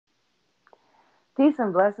Peace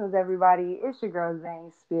and blessings, everybody. It's your girl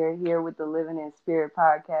Zane Spirit here with the Living in Spirit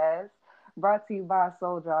podcast, brought to you by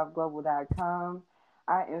SoulDriveGlobal.com.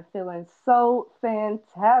 I am feeling so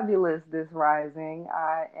fantabulous this rising.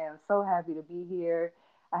 I am so happy to be here.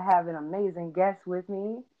 I have an amazing guest with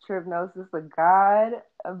me, Tripnosis, the God,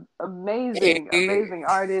 amazing, Hey, amazing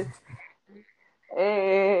artist.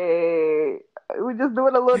 Hey, we're just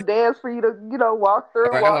doing a little dance for you to, walk all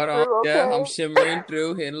through, right, hold walk on. through. Yeah, I'm Okay, shimmering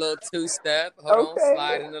through, hitting a little two step. Hold on, okay.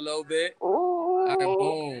 sliding a little bit. All right, Ooh.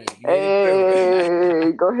 boom, made it through.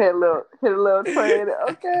 Hey, go ahead, hit a little train.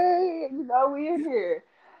 Okay, we in here.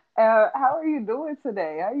 How are you doing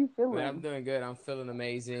today? How are you Man, I'm feeling? doing good. I'm feeling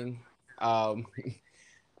amazing. Um,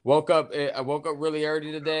 woke up. I woke up really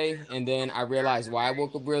early today, and then I realized why I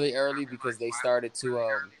woke up really early because they started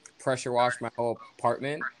to pressure wash my whole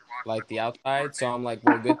apartment, like the outside. So I'm like,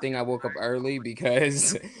 well, good thing I woke up early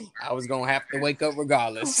because I was gonna have to wake up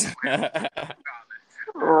regardless.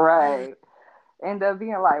 Right. End up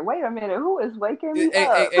being like, wait a minute, who is waking me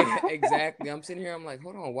up? Exactly. I'm sitting here. I'm like,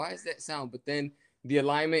 hold on, why is that sound? But then the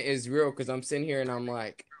alignment is real because I'm sitting here and I'm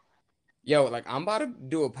like, yo, like I'm about to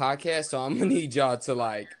do a podcast, so I'm gonna need y'all to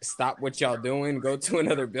like stop what y'all doing, go to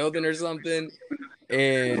another building or something.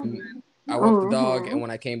 And I walked the dog, and Hmm.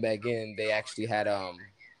 when I came back in, they actually had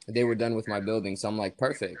they were done with my building. So I'm like,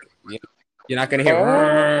 perfect. You're not gonna hear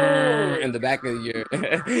Hey, in the back of your.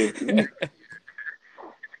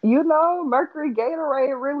 Mercury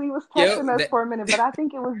Gatorade really was Yo, testing us that for a minute, but I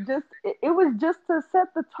think it was just to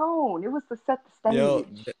set the tone. It was to set the yo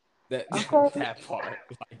stage. that Okay. that part.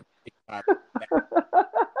 Like,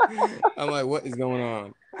 I'm like, what is going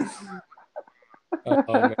on?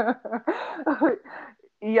 Oh man.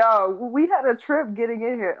 Yo, we had a trip getting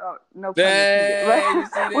in here. Oh, no pun intended. Hey, you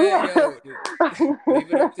see We that? had Yo,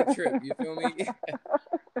 leave it up to Trip. You feel me?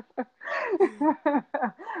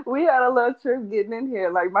 we had a little trip getting in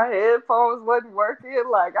here. Like my headphones wasn't working.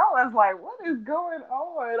 Like I was like, what is going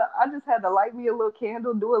on? I just had to light me a little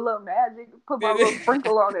candle, do a little magic, put my little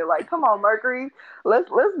sprinkle on it. Like, come on, Mercury.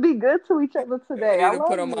 Let's be good to each other I today. I need to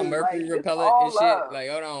put love on my you. Like mercury it's repellent and all shit. love. Like,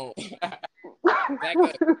 hold on. Back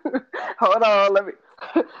up. Hold on, let me.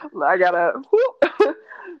 I gotta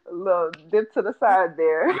a little dip to the side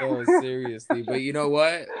there. Yo, seriously. But you know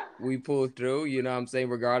what? We pulled through, you know what I'm saying?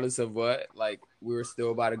 Regardless of what, like, we were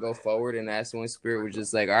still about to go forward. And that's when Spirit was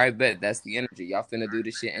just like, all right, bet. That's the energy. Y'all finna do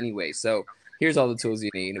this shit anyway. So here's all the tools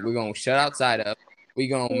you need. We're going to shut outside up. We're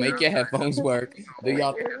going to make your headphones work. Do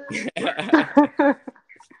y'all.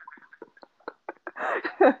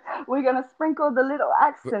 We're gonna sprinkle the little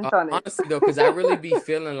accent on it. Honestly though, because I really be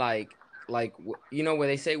feeling like you know where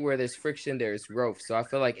they say where there's friction there's growth. So I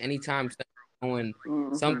feel like anytime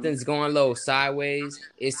Hmm. something's going a little sideways,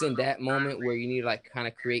 it's in that moment where you need to like kind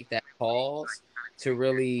of create that pause to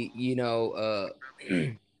really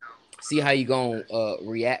see how you gonna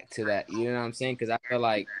react to that. You know what I'm saying? Because I feel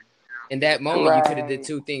like in that moment you could have did Right.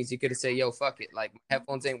 two things. You could have said, "Yo, fuck it, like my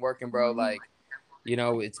headphones ain't working, bro. Like."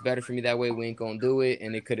 It's better for me that way. We ain't gonna do it,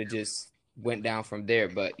 and it could have just went down from there.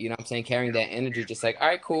 But you know what I'm saying, carrying that energy, just like, all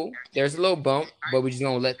right, cool. There's a little bump, but we're just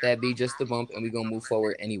gonna let that be just the bump, and we're gonna move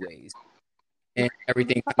forward anyways. And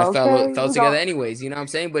everything kind of Okay. fell We together gon' anyways. You know what I'm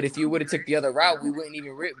saying? But if you would have took the other route, we wouldn't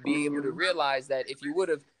even be able to realize that if you would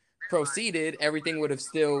have proceeded, everything would have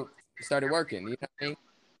still started working. You know what I mean?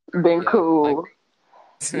 been Yeah, I feel like. cool.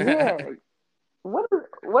 Yeah.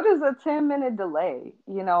 What is a 10-minute delay,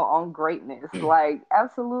 on greatness? Like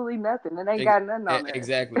absolutely nothing. It ain't got nothing on there.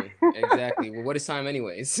 Exactly, exactly. Well, what is time,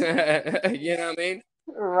 anyways? You know what I mean?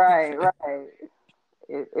 Right, right.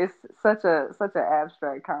 It's such an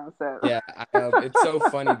abstract concept. Yeah, it's so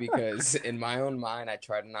funny because in my own mind, I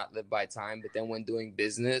try to not live by time, but then when doing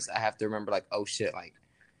business, I have to remember like, oh shit, like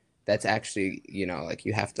that's actually, like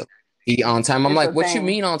you have to be on time. I'm It's like, a what you thing.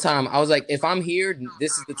 mean on time? I was like, if I'm here,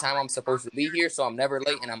 this is the time I'm supposed to be here, so I'm never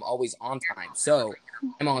late and I'm always on time. So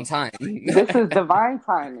I'm on time. This is divine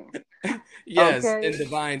timing. Yes, in Okay?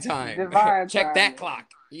 divine time. Divine Check that timing. clock.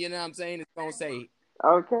 You know what I'm saying? It's gonna say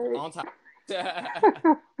Okay? on time.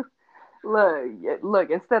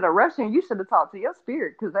 Look, instead of rushing, you should have talked to your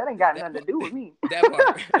spirit because that ain't got That nothing to part, do with me. that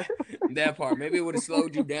part, that part. Maybe it would have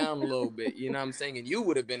slowed you down a little bit. You know what I'm saying? And you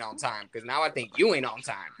would have been on time because now I think you ain't on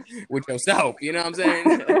time with yourself. You know what I'm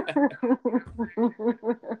saying?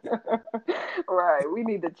 Right. We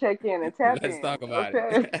need to check in and tap Let's in. talk about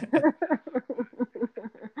Okay. it.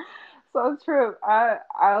 So Trip,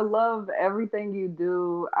 I love everything you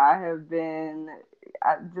do. I have been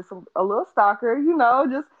just a little stalker,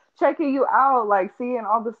 just checking you out, like seeing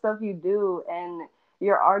all the stuff you do, and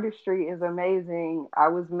your artistry is amazing. I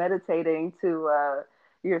was meditating to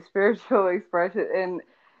your spiritual expression, and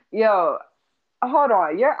yo, hold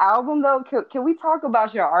on, your album though. Can we talk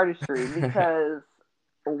about your artistry? Because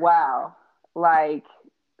wow, like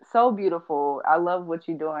so beautiful. I love what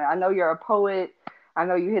you're doing. I know you're a poet. I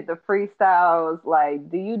know you hit the freestyles. Like,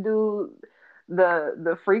 do you do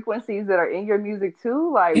the frequencies that are in your music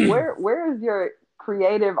too? Like, where is your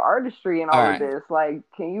creative artistry in All all of right. this? Like,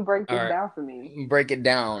 can you break All this right. down for me? Break it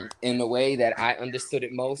down in the way that I understood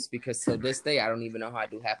it most, because till this day I don't even know how I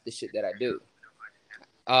do half the shit that I do.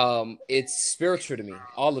 It's spiritual to me,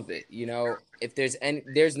 all of it. If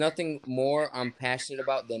there's nothing more I'm passionate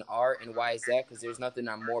about than art. And why is that? Because there's nothing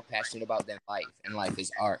I'm more passionate about than life, and life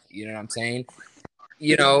is art. You know what I'm saying?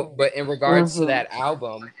 But in regards to Mm-hmm. that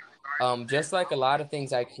album, just like a lot of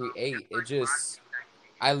things I create,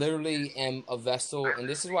 I literally am a vessel. And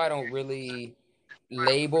this is why I don't really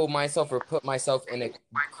label myself or put myself in a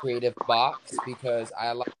creative box, because I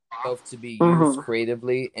allow myself to be used Mm-hmm.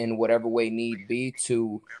 creatively in whatever way need be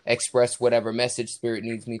to express whatever message spirit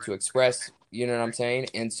needs me to express. You know what I'm saying?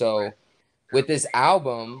 And so with this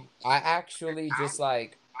album, I actually just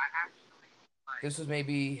like, this was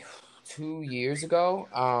maybe 2 years ago.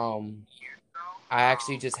 I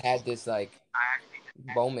actually just had this like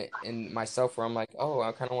moment in myself where I'm like, oh,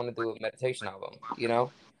 I kind of want to do a meditation album,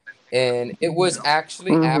 And it was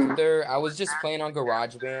actually Mm-hmm. after I was just playing on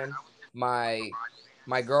GarageBand. My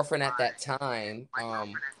my girlfriend at that time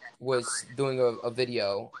was doing a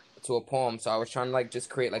video to a poem, so I was trying to like just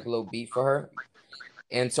create like a little beat for her.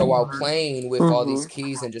 And so while playing with all these Mm-hmm.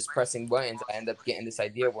 keys and just pressing buttons, I end up getting this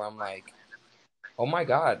idea where I'm like, oh my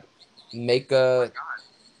God, make a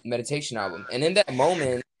meditation album. And in that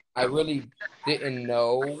moment, I really didn't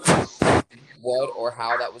know what or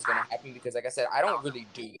how that was going to happen, because like I said, I don't really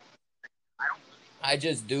do it. I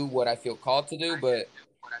just do what I feel called to do, but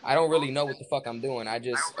I don't really know what the fuck I'm doing. I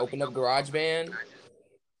just opened up GarageBand,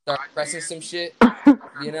 start pressing some shit,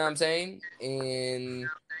 you know what I'm saying? And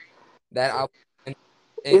that album, and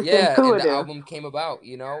It's yeah, and the intuitive. album came about,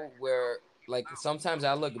 where like sometimes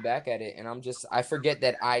I look back at it and I forget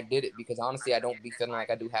that I did it, because honestly, I don't be feeling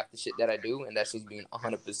like I do half the shit that I do, and that's just being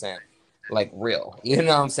 100% like real, you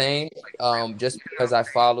know what I'm saying? Just because I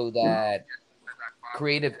follow that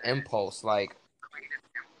creative impulse, like,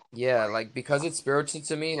 yeah, like because it's spiritual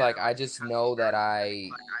to me, like I just know that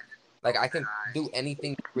I can do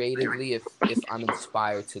anything creatively if I'm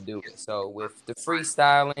inspired to do it. So with the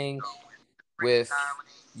freestyling, with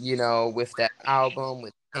with that album,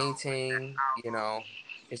 with painting,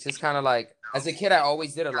 it's just kind of like, as a kid I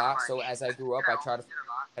always did a lot. So as I grew up, I tried to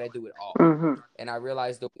try to do it all. Mm-hmm. And I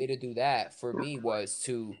realized the way to do that for me was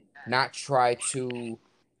to not try to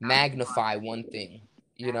magnify one thing,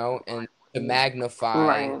 and to magnify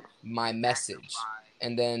Right. my message.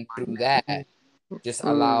 And then through that, just Mm.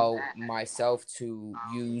 allow myself to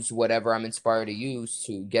use whatever I'm inspired to use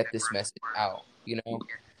to get this message out.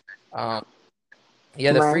 Um,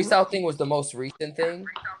 yeah, the Right. freestyle thing was the most recent thing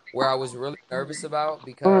where I was really nervous about,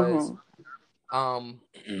 because Mm-hmm. um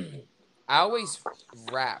I always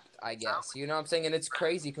rapped, I guess. You know what I'm saying? And it's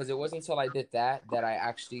crazy because it wasn't until I did that I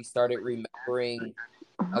actually started remembering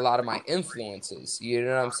a lot of my influences. You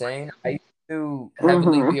know what I'm saying? I used to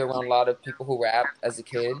heavily Mm-hmm. be around a lot of people who rapped as a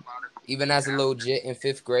kid. Even as a little jit in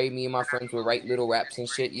 5th grade, me and my friends would write little raps and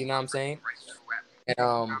shit, you know what I'm saying?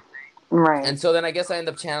 And Right. so then I guess I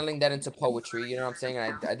ended up channeling that into poetry, you know what I'm saying?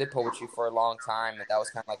 And I did poetry for a long time, and that was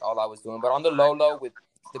kind of like all I was doing. But on the low, with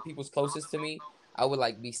the people's closest to me, I would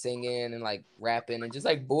like be singing and like rapping and just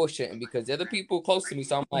like bullshitting, because they're the people close to me.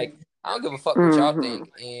 So I'm like, I don't give a fuck what y'all Mm-hmm.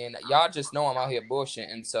 think. And y'all just know I'm out here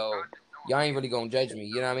bullshitting. So y'all ain't really gonna judge me,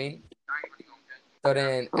 you know what I mean? So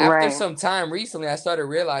then after Right. some time recently, I started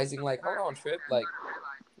realizing, like, hold on, Trip, like,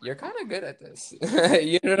 you're kind of good at this.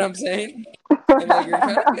 You know what I'm saying? I'm like, you're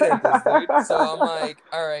kind of good at this, dude. So I'm like,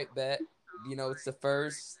 all right, bet. It's the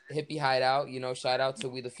first hippie hideout. Shout out to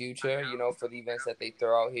We the Future, for the events that they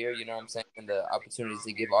throw out here, you know what I'm saying, and the opportunities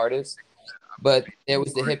they give artists. But there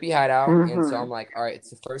was the hippie hideout, and so Mm-hmm. I'm like, all right,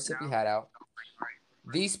 it's the first hippie hideout.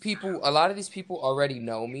 A lot of these people already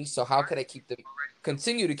know me, so how could I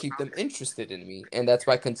continue to keep them interested in me? And that's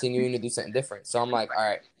by continuing to do something different. So I'm like, all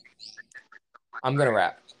right, I'm gonna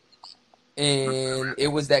rap. And it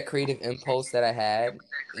was that creative impulse that I had,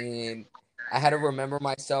 and I had to remember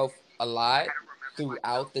myself a lot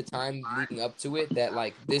throughout the time leading up to it, that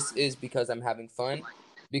like, this is because I'm having fun,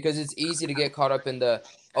 because it's easy to get caught up in the,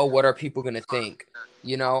 oh, what are people going to think,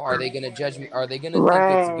 are they going to judge me, are they going to think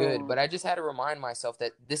it's good? Right. But I just had to remind myself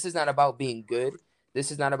that this is not about being good, this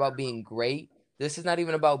is not about being great, this is not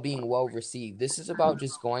even about being well received, this is about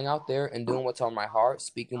just going out there and doing what's on my heart,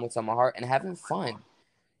 speaking what's on my heart, and having fun,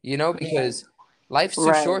 because life's too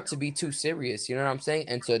Right. short to be too serious. You know what I'm saying?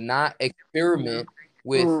 And to not experiment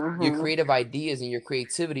with your creative ideas and your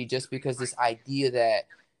creativity just because this idea that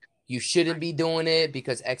you shouldn't be doing it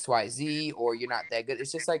because XYZ or you're not that good.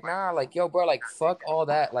 It's just like, nah, like, yo, bro, like, fuck all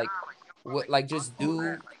that. Like, what, like, Be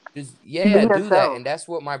do that. yourself. And that's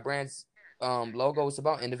what my brand's logo is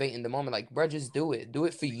about, innovate in the moment. Like, bro, just do it. Do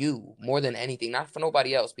it for you more than anything, not for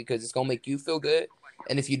nobody else, because it's gonna make you feel good.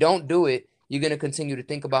 And if you don't do it, you're gonna continue to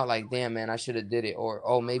think about like, damn, man, I should have did it, or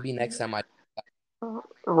oh, maybe next time I.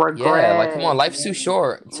 Yeah, like, come on, Regret. life's too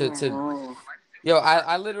short to Hmm. Yo,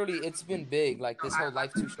 I literally, it's been big, like this whole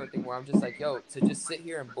life too short thing where I'm just like, yo, to just sit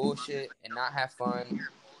here and bullshit and not have fun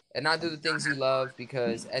and not do the things you love,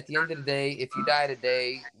 because at the end of the day, if you die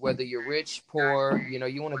today, whether you're rich, poor, you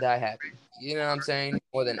want to die happy. You know what I'm saying?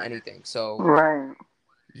 More than anything. So, Right.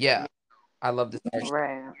 yeah, I love this art.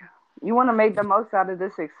 Right. You want to make the most out of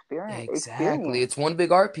this experience. Exactly. Experience. It's one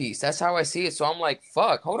big art piece. That's how I see it. So I'm like,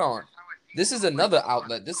 fuck, hold on. This is another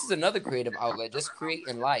outlet. This is another creative outlet. Just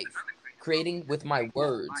creating life. Creating with my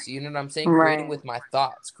words. You know what I'm saying? Creating Right. with my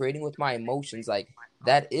thoughts. Creating with my emotions. Like,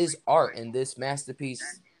 that is art. And this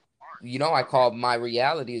masterpiece, I call my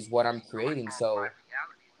reality is what I'm creating. So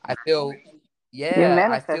I feel, You're yeah,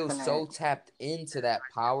 I feel manifesting it. so tapped into that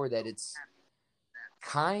power that it's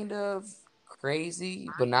kind of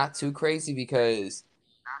crazy, but not too crazy, because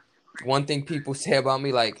one thing people say about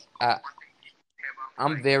me, like,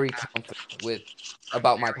 I'm very confident with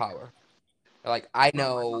about my power. Like, I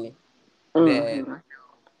know that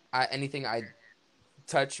Hmm. anything I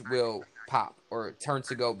touch will pop or turn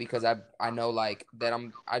to go, because I know, like, that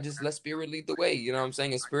I just let spirit lead the way. You know what I'm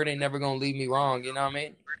saying? And spirit ain't never gonna lead me wrong. You know what I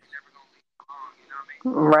mean?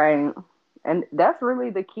 Right. And that's really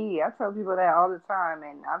the key. I tell people that all the time,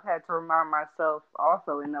 and I've had to remind myself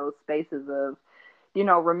also in those spaces of,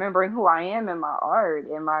 remembering who I am in my art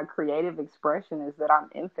and my creative expression is that I'm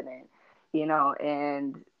infinite,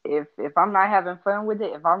 and if I'm not having fun with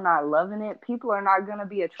it, if I'm not loving it, people are not gonna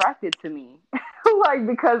be attracted to me. Like,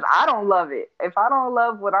 because I don't love it. If I don't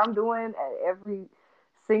love what I'm doing at every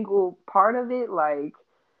single part of it, like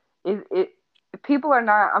it people are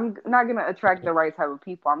not I'm not gonna attract the right type of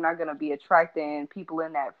people. I'm not gonna be attracting people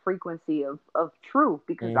in that frequency of truth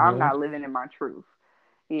because I'm Mm-hmm. not living in my truth.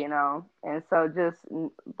 And so just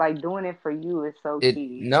like doing it for you is so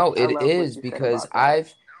key. I It love what is, you said because about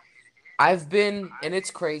that. I've been, and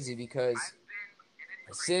it's crazy because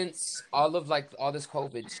since all this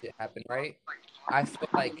COVID shit happened, right? I feel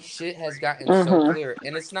like shit has gotten so Mhm. clear,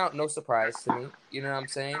 and it's not no surprise to me. You know what I'm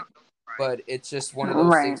saying? But it's just one of those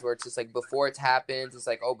Right. things where it's just like before it happens, it's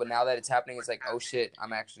like, oh, but now that it's happening, it's like, oh shit,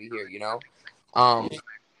 I'm actually here. Um,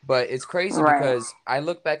 but it's crazy Right. because I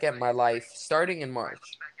look back at my life starting in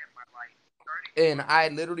March, and I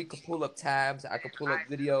literally could pull up tabs, I could pull up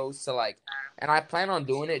videos to like, and I plan on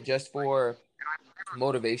doing it just for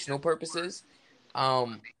motivational purposes.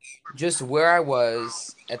 Um, just where I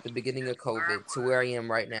was at the beginning of COVID to where I am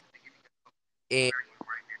right now. And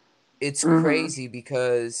it's Mhm. crazy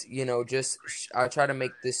because, I try to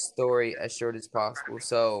make this story as short as possible.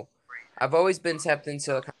 So I've always been tapped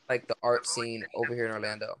into kind of like the art scene over here in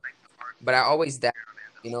Orlando, but I always dabbled.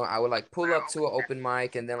 I would like pull up to an open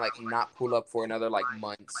mic and then like not pull up for another like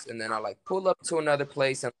months. And then I like pull up to another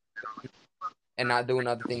place and not do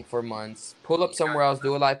another thing for months, pull up somewhere else,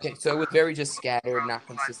 do a live paint. So it was very just scattered, not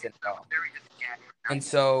consistent at all. And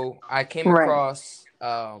so I came Right. across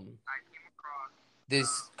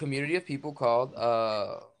this community of people called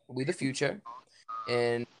We the Future.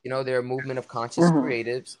 And, they're a movement of conscious Mhm.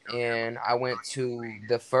 creatives. And I went to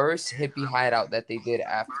the first hippie hideout that they did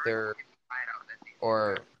after,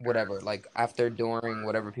 or whatever, like after, during,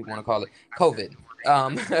 whatever people want to call it, COVID.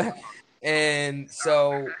 Um, and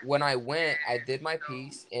so when I went, I did my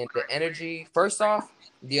piece, and the energy, first off,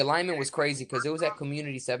 the alignment was crazy because it was at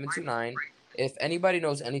Community 729. If anybody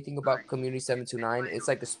knows anything about Community 729, it's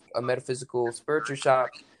like a metaphysical spiritual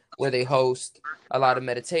shop where they host a lot of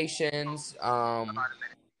meditations,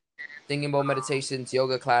 thinking about meditations,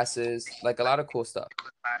 yoga classes, like a lot of cool stuff.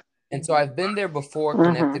 And so I've been there before,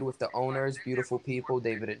 connected Mhm. with the owners, beautiful people,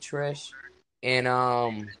 David and Trish. And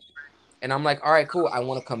I'm like, all right, cool. I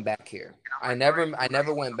want to come back here. I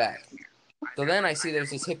never went back. So then I see there's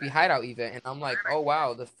this hippie hideout event, and I'm like, oh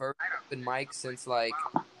wow, the first open mic since like,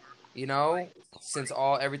 you know, since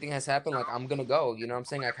everything has happened, like I'm gonna go. You know what I'm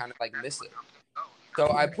saying? I kind of like miss it.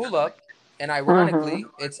 So I pull up, and Mhm.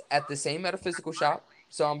 ironically, it's at the same metaphysical shop.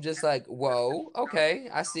 So I'm just like, whoa, okay,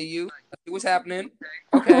 I see you. I see what's happening.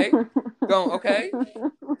 Okay, go, okay.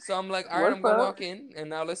 So I'm like, all right, I'm What's gonna up? walk in, and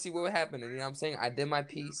now let's see what happened. You know what I'm saying? I did my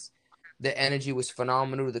piece. The energy was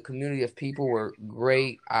phenomenal. The community of people were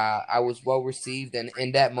great. I was well received, and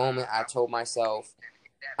in that moment, I told myself,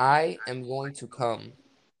 I am going to come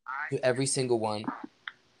to every single one,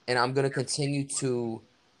 and I'm going to continue to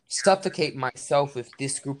suffocate myself with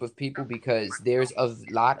this group of people because there's a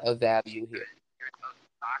lot of value here.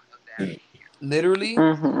 Literally,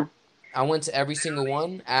 Mm-hmm. I went to every single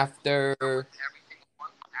one. After,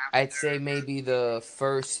 I'd say maybe the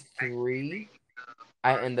first three,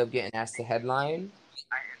 I ended up getting asked to headline.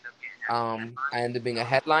 I ended up being a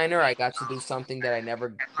headliner. I got to do something that I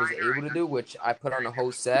never was able to do, which I put on a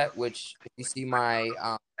whole set. Which, if you see my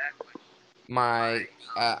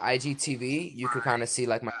IGTV, you could kind of see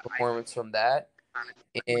like my performance from that.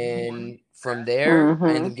 And from there,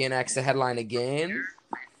 I ended Mm-hmm. up getting asked to headline again.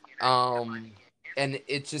 Um, and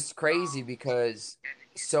it's just crazy because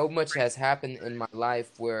so much has happened in my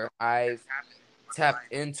life where I've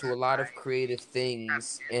tapped into a lot of creative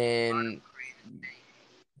things and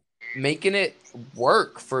making it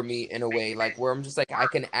work for me in a way, like where I'm just like I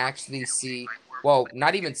can actually see, well,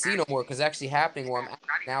 not even see no more because it's actually happening where I'm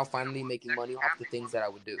now finally making money off the things that I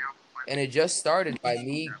would do. And it just started by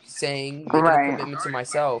me saying, making a Right. commitment to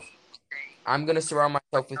myself. I'm gonna surround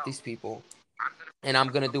myself with these people, and I'm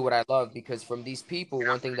gonna do what I love because from these people,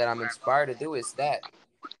 one thing that I'm inspired to do is that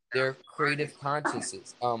they're creative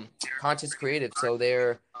consciences, conscious creative. So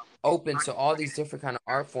they're open to all these different kind of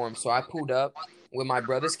art forms. So I pulled up with my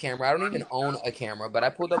brother's camera. I don't even own a camera, but I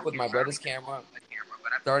pulled up with my brother's camera,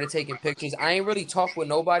 started taking pictures. I ain't really talked with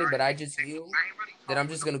nobody, but I just knew that I'm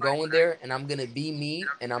just gonna go in there and I'm gonna be me,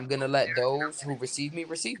 and I'm gonna let those who receive me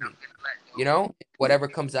receive me. You know, whatever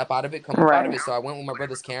comes up out of it, come up out of Right. it. So I went with my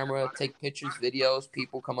brother's camera, take pictures, videos.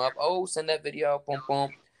 People come up, oh, send that video, boom,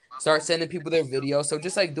 boom. Start sending people their videos. So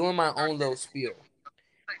just like doing my own little spiel.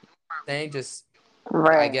 Thing just,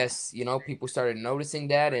 I Right. guess, people started noticing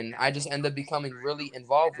that, and I just ended up becoming really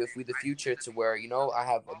involved with We the Future to where, I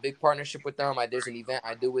have a big partnership with them. There's an event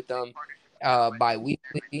I do with them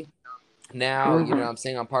bi-weekly. Now, Mm-hmm. I'm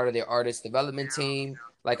saying I'm part of their artist development team.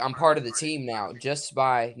 Like I'm part of the team now just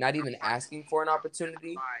by not even asking for an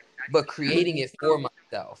opportunity, but creating it for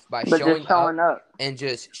myself by But just showing up showing up. and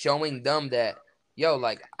just showing them that, yo,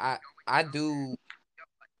 like I do,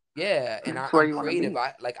 yeah, and That's where I'm you want to creative. be.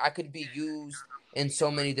 I could be used in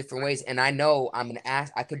so many different ways, and I know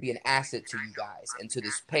I could be an asset to you guys and to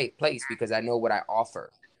this place because I know what I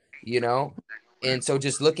offer, you know. And so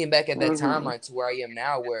just looking back at that Mm-hmm. timeline to where I am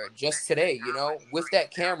now, where just today, with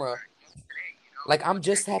that camera, like I'm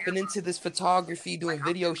just tapping into this photography, doing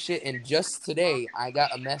video shit, and just today I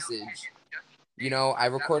got a message. I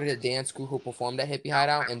recorded a dance crew who performed at Hippie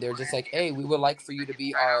Hideout, and they're just like, "Hey, we would like for you to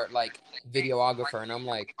be our like videographer," and I'm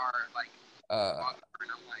like, uh,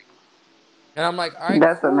 all right,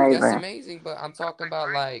 That's cool, that's amazing. amazing, but I'm talking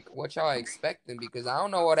about like what y'all expecting because I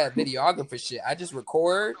don't know all that videographer shit. I just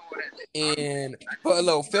record and put a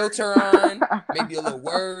little filter on, maybe a little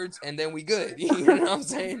words, and then we good. You know what I'm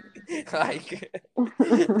saying? Like,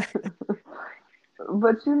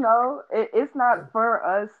 But it's not for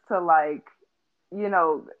us to like, you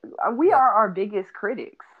know, we yeah, are our biggest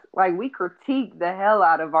critics. Like we critique the hell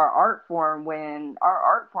out of our art form when our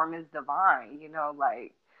art form is divine.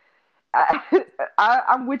 Like I,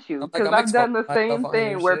 I'm with you like because I'm I've exposing done the myself same on here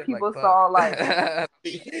thing and where shit. Like, people fuck. saw like,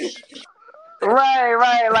 They're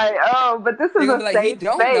right, like, oh, but this is gonna a be like, he safe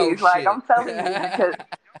don't know space. Like shit. I'm telling you because,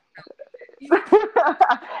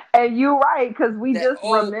 and you're right because That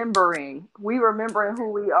we remembering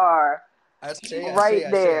who we are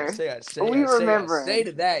right there. We I say remembering.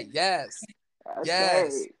 to that, yes. I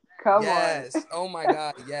Yes. say, come on. Yes. Oh my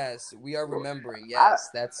God. Yes. We are remembering. I Yes.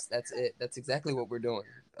 That's it. That's exactly what we're doing.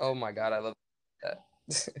 Oh my God. I love that.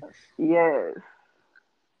 yes.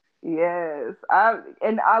 Yes.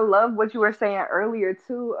 I love what you were saying earlier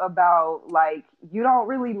too about like you don't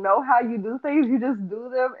really know how you do things, you just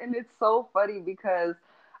do them and it's so funny because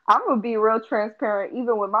I'm gonna be real transparent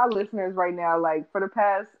even with my listeners right now. Like for the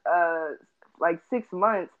past like 6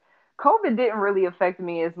 months, COVID didn't really affect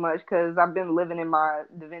me as much because I've been living in my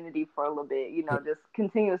divinity for a little bit, just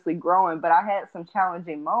continuously growing. But I had some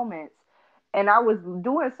challenging moments and I was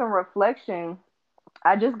doing some reflection.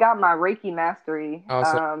 I just got my Reiki mastery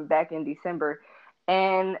Awesome. back in December,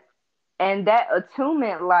 and that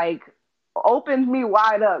attunement like opened me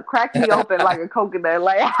wide up, cracked me open like a coconut.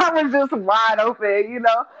 Like I was just wide open.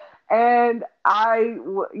 And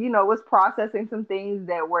was processing some things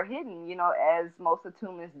that were hidden. As most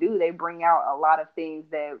attunements do, they bring out a lot of things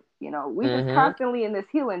that we just Mm-hmm. constantly in this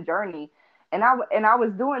healing journey. And I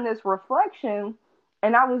was doing this reflection,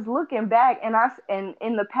 and I was looking back, and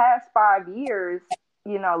in the past 5 years.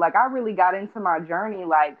 You know, like I really got into my journey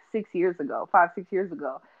like 6 years ago, 5, 6 years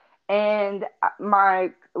ago. And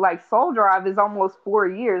my like soul drive is almost 4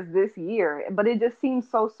 years this year, but it just seems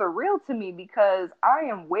so surreal to me because I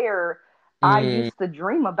am where I Mm. used to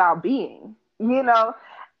dream about being, you know?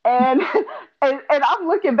 And, and I'm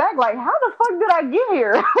looking back like, how the fuck did I get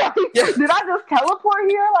here? Like, Yeah. did I just teleport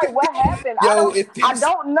here? Like, what happened? Yo, it I feels.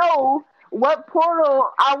 don't know what portal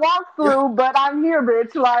I walked Yo, through, but I'm here,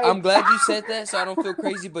 bitch. I'm Like, glad you said that, so I don't feel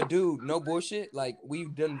crazy. But dude, no bullshit. Like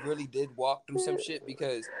we've done really did walk through some shit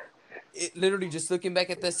because it literally just looking back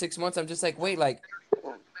at that 6 months, I'm just like, wait, like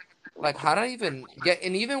how did I even get?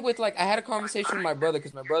 And even with like, I had a conversation with my brother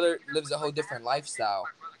because my brother lives a whole different lifestyle,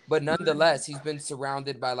 but nonetheless, he's been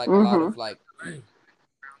surrounded by like a lot mm-hmm, of like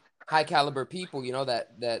high caliber people, you know,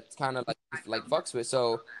 that kind of like fucks with.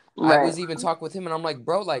 So I right, was even talking with him, and I'm like,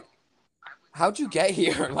 bro, like, how'd you get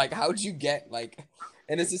here? Like, how'd you get like?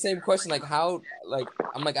 And it's the same question, like how, like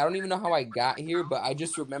I'm like, I don't even know how I got here, but I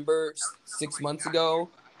just remember 6 months ago,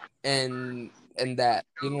 and that,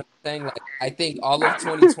 you know what I'm saying? Like, I think all of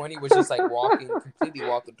 2020 was just like completely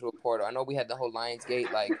walking through a portal. I know we had the whole Lions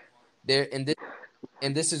Gate, like there,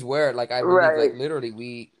 and this is where, like, I believe, like, right, literally,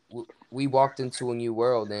 we walked into a new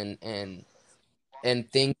world, and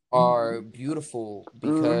things are beautiful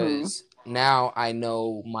mm-hmm, because now I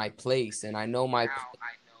know my place, and I know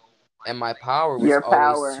and my power was your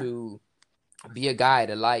always power, to be a guide,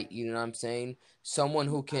 a light. You know what I'm saying? Someone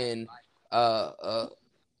who can uh uh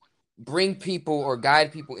bring people or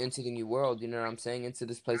guide people into the new world. You know what I'm saying? Into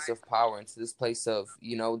this place of power, into this place of,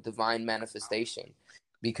 divine manifestation,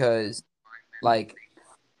 because like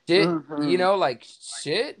shit, mm-hmm, like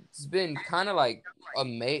shit's been kind of like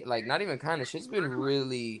like not even kind of, shit's been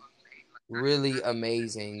really, really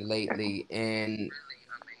amazing lately, and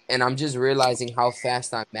I'm just realizing how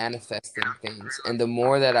fast I'm manifesting things, and the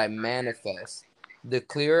more that I manifest, the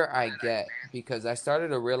clearer I get, because I started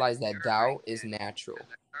to realize that doubt is natural,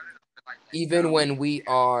 even when we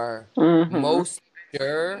are mm-hmm, most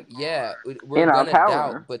sure. Yeah, we're in our gonna doubt,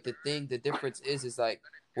 power, but the difference is like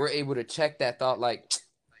we're able to check that thought, like,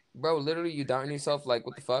 bro, literally, you doubting yourself. Like,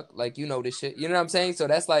 what the fuck? Like, you know this shit. You know what I'm saying? So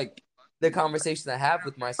that's like the conversation I have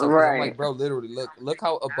with myself, because I'm right, like, bro, literally, look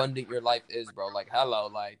how abundant your life is, bro. Like, hello,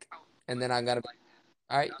 like, and then I gotta be,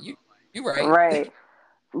 all right, you right. right.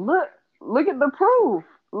 Look, look at the proof.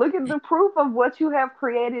 Look at the proof of what you have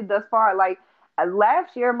created thus far. Like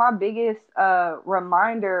last year, my biggest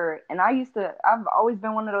reminder, and I've always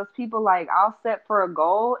been one of those people. Like I'll set for a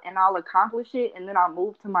goal and I'll accomplish it, and then I'll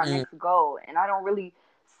move to my Mm, next goal. And I don't really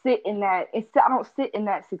sit in that. I don't sit in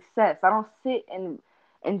that success. I don't sit in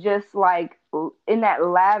just like in that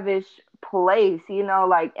lavish place,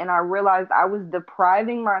 like. And I realized I was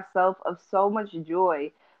depriving myself of so much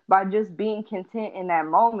joy by just being content in that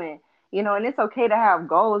moment, and it's okay to have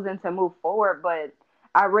goals and to move forward, but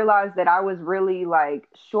I realized that I was really like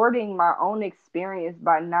shorting my own experience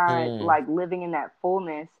by not mm, like living in that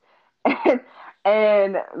fullness. and,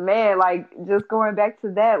 and man, like just going back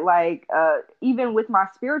to that, like even with my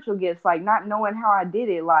spiritual gifts, like not knowing how I did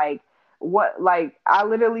it, like I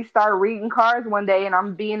literally started reading cards one day and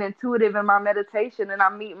I'm being intuitive in my meditation and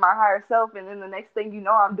I'm meeting my higher self, and then the next thing you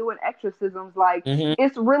know I'm doing exorcisms. Like hmm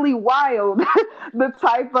it's really wild the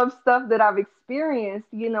type of stuff that I've experienced,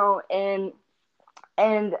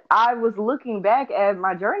 and I was looking back at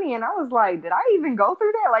my journey and I was like, did I even go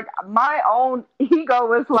through that? Like my own ego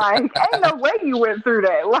was like, ain't no way you went through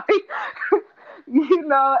that. Like,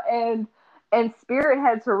 and spirit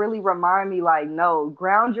had to really remind me like, no,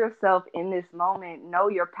 ground yourself in this moment, know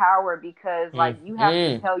your power, because like mm, you have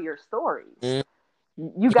to mm, tell your stories. mm,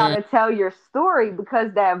 You got to tell your story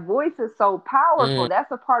because that voice is so powerful. mm,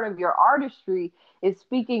 That's a part of your artistry, is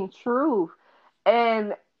speaking truth.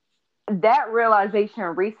 And that realization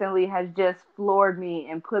recently has just floored me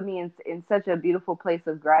and put me in such a beautiful place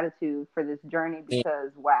of gratitude for this journey mm,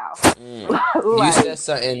 because wow. mm. You said Like,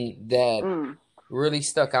 something that mm, really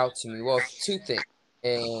stuck out to me. Well, two things,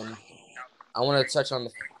 and I want to touch on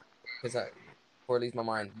the, because before it leaves my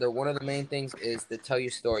mind, the one of the main things is the tell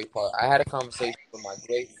your story part. I had a conversation with my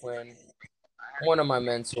great friend, one of my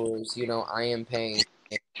mentors. I am Payne.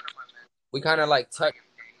 We kind of like touched,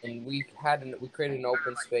 and we created an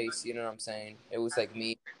open space. You know what I'm saying? It was like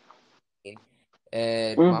me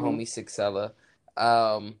and my mm-hmm, homie Sixella,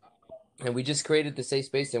 um, and we just created the safe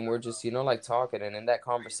space, and we're just, like, talking, and in that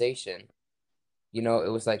conversation,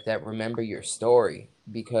 it was like that. Remember your story,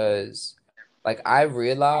 because like I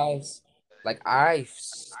realized, like I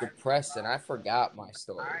suppressed and I forgot my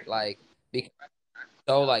story, like, because,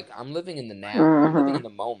 so like I'm living in the now, I'm living in mm-hmm, the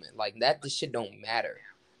moment, like that. This shit don't matter.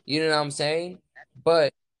 You know what I'm saying?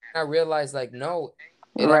 But I realized, like, no.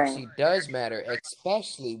 It Right. actually does matter,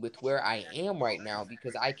 especially with where I am right now,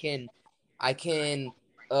 because I can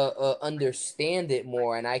understand it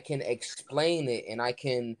more, and I can explain it, and I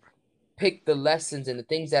can pick the lessons and the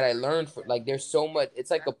things that I learned. For like, there's so much.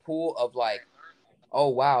 It's like a pool of like, oh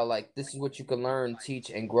wow, like this is what you can learn, teach,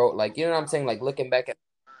 and grow. Like, you know what I'm saying? Like, looking back at,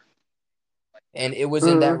 and it was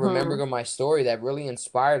in that Mm-hmm. remembering my story that really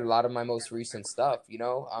inspired a lot of my most recent stuff.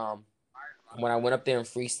 When I went up there and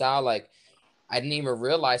freestyle, like, I didn't even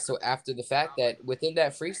realize so after the fact that within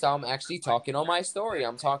that freestyle, I'm actually talking on my story.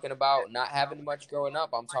 I'm talking about not having much growing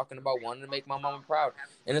up. I'm talking about wanting to make my mama proud.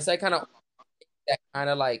 And it's like kind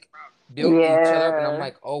of like built each other up. And I'm Yeah.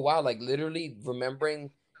 like, oh, wow, like literally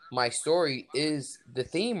remembering my story is the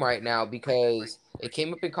theme right now, because it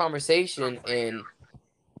came up in conversation and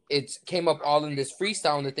it came up all in this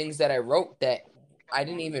freestyle and the things that I wrote that I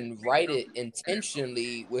didn't even write it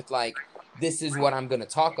intentionally with like, this is what I'm going to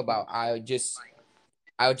talk about. I just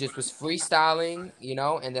was freestyling,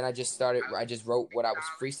 and then I just wrote what I was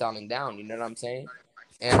freestyling down, you know what I'm saying?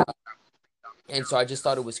 And and so I just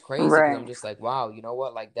thought it was crazy because I'm Right. just like, wow, you know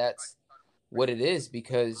what? Like, that's what it is,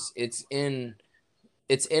 because it's in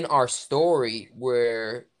our story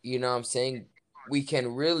where, you know what I'm saying, we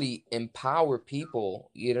can really empower people,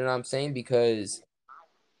 you know what I'm saying? Because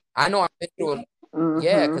I know I've been through a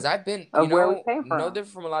yeah, Mm-hmm. because I've been, Of where we came no from.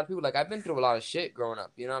 different from a lot of people. Like, I've been through a lot of shit growing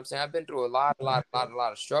up. You know what I'm saying? I've been through a lot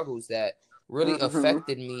of struggles that really Mm-hmm.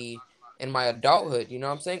 affected me in my adulthood. You know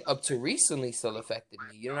what I'm saying? Up to recently, still affected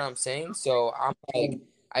me. You know what I'm saying? So I'm like,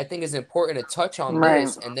 I think it's important to touch on Right.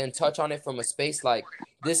 this and then touch on it from a space like,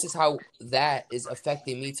 this is how that is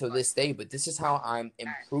affecting me to this day, but this is how I'm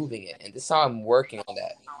improving it, and this is how I'm working on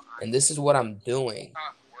that, and this is what I'm doing.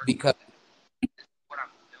 Because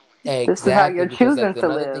This is how exactly, you're because choosing like to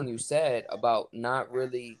another live. thing you said about not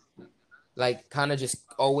really like kind of just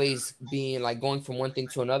always being like going from one thing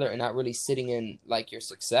to another and not really sitting in like your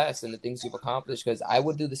success and the things you've accomplished, because I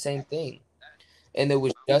would do the same thing. And it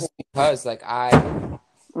was just because like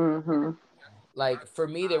Mm-hmm. for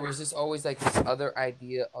me there was just always like this other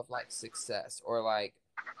idea of like success, or like,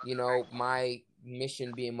 my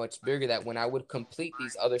mission being much bigger, that when I would complete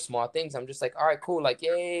these other small things, I'm just like, all right, cool, like,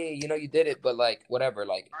 yay, you did it, but like whatever,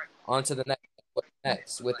 like on to the next, what's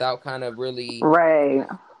next, without kind of really, Right.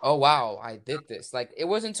 oh wow, I did this. Like, it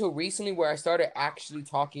wasn't until recently where I started actually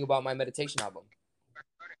talking about my meditation album.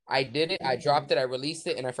 I did it, I dropped it, I released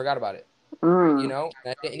it, and I forgot about it. Mm. And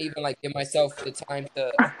I didn't even like give myself the time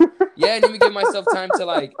to yeah, I didn't even give myself time to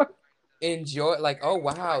like enjoy, like, oh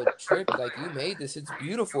wow, Trip, like you made this, it's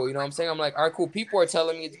beautiful, you know what I'm saying? I'm like, all right, cool, people are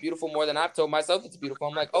telling me it's beautiful more than I've told myself it's beautiful.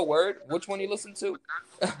 I'm like, oh word, which one you listen to?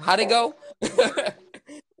 How'd it go?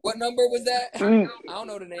 What number was that? Mm. I don't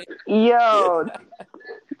know the name. Yo,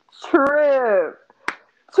 Trip.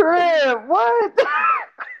 Trip. What?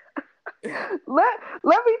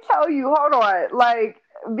 let me tell you, hold on. Like,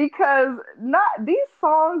 because not these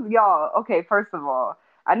songs, y'all, okay, first of all,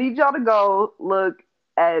 I need y'all to go look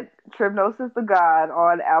at Tripnosis the God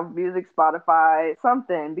on Apple Music, Spotify,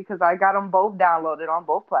 something, because I got them both downloaded on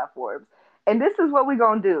both platforms. And this is what we're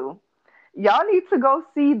gonna do. Y'all need to go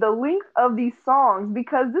see the length of these songs,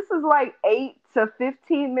 because this is like 8 to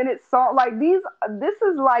 15 minute song. Like, this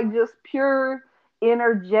is like just pure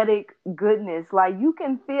energetic goodness. Like, you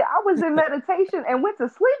can feel. I was in meditation and went to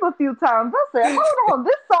sleep a few times. I said, "Hold on,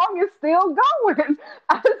 this song is still going."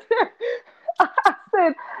 I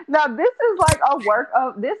said, "Now this is like a work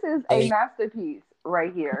of. This is a Thank, masterpiece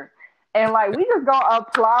right here." And like, we just gonna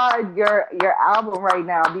applaud your album right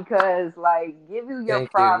now, because like, give you your thank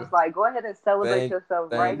you. props. Like, go ahead and celebrate Thank,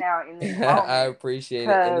 yourself right thank. now in this I moment. appreciate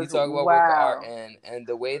it. And you Cause talk about work of art, wow. and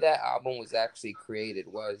the way that album was actually created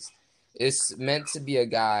was, it's meant to be a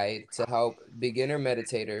guide to help beginner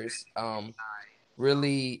meditators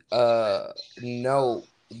really know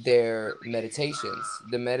their meditations.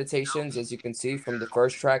 The meditations, as you can see from the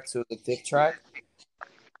first track to the fifth track.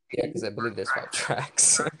 Yeah, because I believe there's 5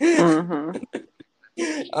 tracks. Mm-hmm.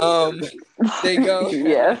 um they go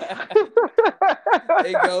Yes.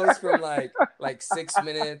 it goes from like 6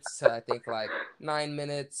 minutes to I think like 9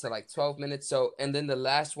 minutes to like 12 minutes. So, and then the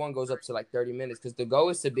last one goes up to like 30 minutes, because the goal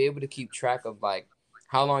is to be able to keep track of like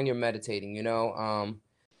how long you're meditating, you know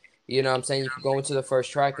what I'm saying? You could go into the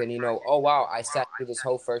first track and oh wow, I sat through this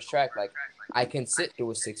whole first track. Like, I can sit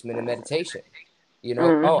through a 6 minute meditation.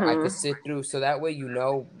 Oh, I could Mm-hmm. sit through, so that way,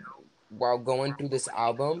 while going through this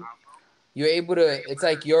album, you're able to, it's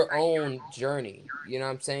like your own journey, you know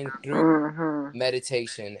what I'm saying, through Mm-hmm.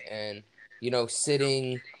 meditation and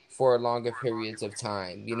sitting for longer periods of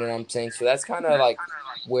time, you know what I'm saying? So that's kind of like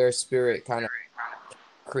where Spirit kind of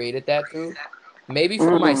created that through. maybe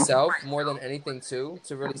for myself more than anything too,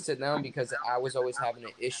 to really sit down, because I was always having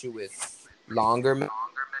an issue with longer and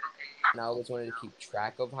I always wanted to keep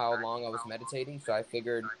track of how long I was meditating. So I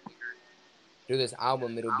figured through this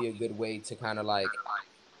album, it'll be a good way to kind of like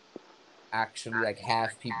actually like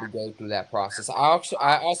have people go through that process.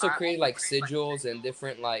 I also created like sigils and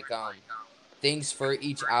different like things for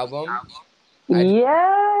each album. I Yes,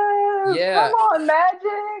 come yeah, on,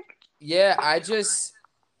 Magic. yeah, I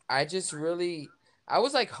just really I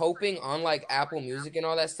was like hoping on like Apple Music and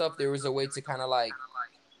all that stuff there was a way to kind of like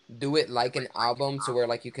do it like an album to where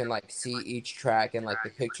like you can like see each track and like the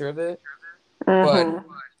picture of it. But Mhm.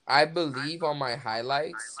 I believe on my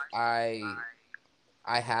highlights I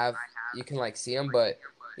have you can like see them, but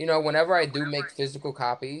whenever I do make physical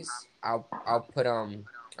copies, I'll put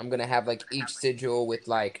I'm gonna have like each sigil with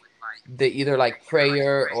like the either like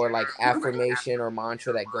prayer or like affirmation or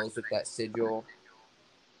mantra that goes with that sigil.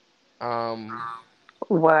 Um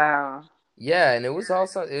Wow. yeah, and it was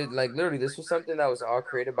also like literally this was something that was all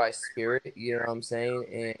created by spirit, you know what I'm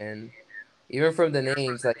saying? And even from the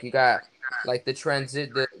names, like you got like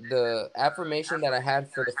the affirmation that I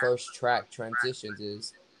had for the first track, Transitions,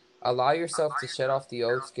 is allow yourself to shed off the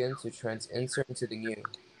old skin to enter into the new.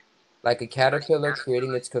 Like a caterpillar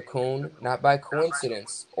creating its cocoon, not by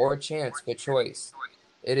coincidence or chance, but choice.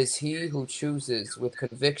 It is he who chooses with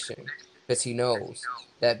conviction, because he knows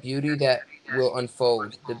that beauty that will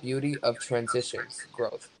unfold, the beauty of transitions,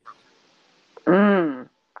 growth. Mm.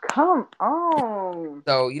 Come on.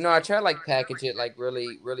 So, I try to like package it like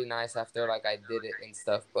really, really nice after like I did it and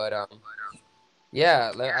stuff. But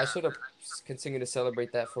yeah, like, I should have continued to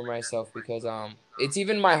celebrate that for myself, because it's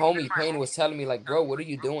even my homie Payne was telling me like, bro, what are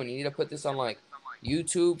you doing? You need to put this on like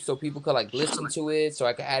YouTube so people could like listen to it, so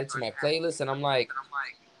I could add it to my playlist. And I'm like,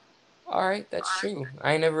 all right, that's true.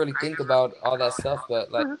 I ain't never really think about all that stuff,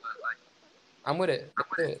 but like I'm with it.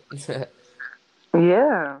 Let's do it.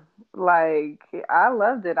 Yeah, like I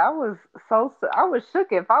loved it. I was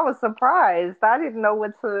shook. If I was surprised, I did not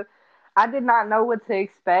know what to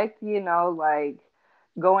expect. Like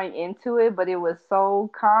going into it, but it was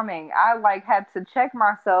so calming. I like had to check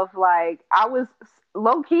myself. Like I was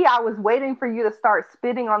low key. I was waiting for you to start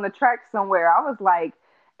spitting on the track somewhere. I was like.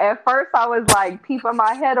 At first, I was like peeping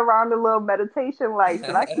my head around a little meditation, like,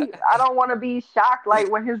 should I keep? I don't want to be shocked, like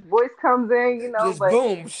when his voice comes in, Just but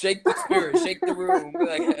boom, shake the spirit, shake the room.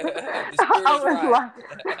 Like the spirit I is was right.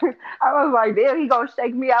 like, I was like, damn, he gonna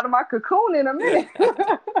shake me out of my cocoon in a minute.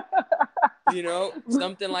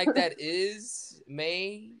 Something like that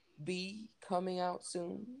may be coming out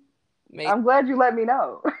soon. May I'm glad you let me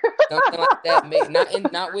know. something like that may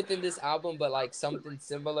not within this album, but like something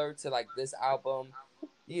similar to like this album.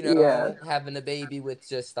 Yeah. Having a baby with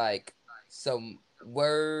just like some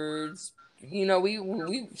words.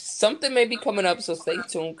 We something may be coming up, so stay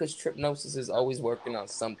tuned, because Tripnosis is always working on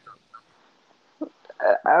something.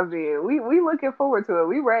 I mean, we looking forward to it.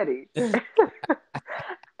 We ready.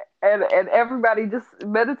 And everybody just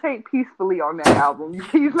meditate peacefully on that album.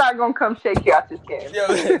 He's not gonna come shake you out your skin.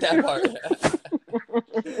 Yo, that part.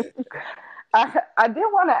 I did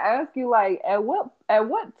want to ask you, like, at what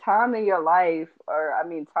time in your life, or I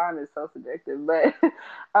mean, time is so subjective, but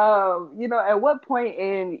at what point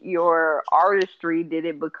in your artistry did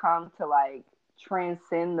it become to like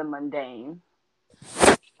transcend the mundane?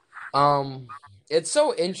 Um, it's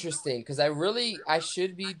so interesting because I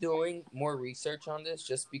should be doing more research on this,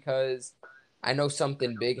 just because I know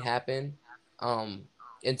something big happened um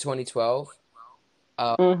in 2012.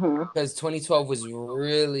 Mm-hmm. Because 2012 was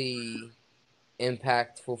really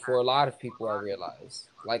impactful for a lot of people, I realized.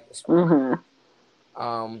 Like, Mm-hmm.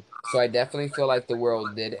 so I definitely feel like the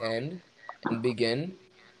world did end and begin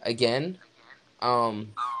again.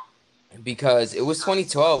 Um, because it was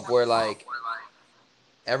 2012 where like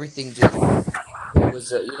everything just it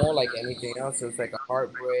was like anything else. It was like a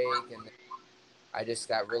heartbreak, and I just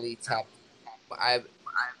got really tapped. I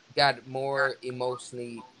got more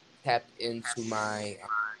emotionally tapped into my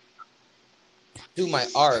to my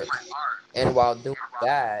art, and while doing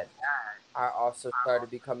that, I also started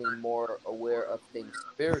becoming more aware of things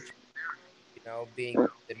spiritual. Being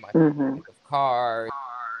in my Mm-hmm. of cars,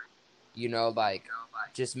 like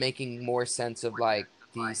just making more sense of like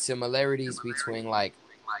the similarities between like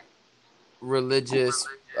religious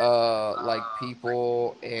like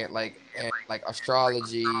people and like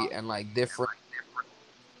astrology and like different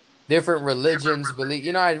religions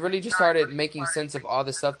believe. I really just started making sense of all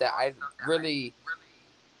the stuff that I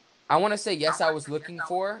want to say yes I was looking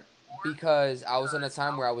for, because I was in a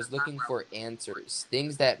time where I was looking for answers,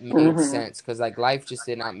 things that made Mm-hmm. sense, because like life just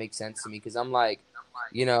did not make sense to me, because I'm like,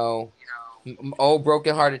 you know old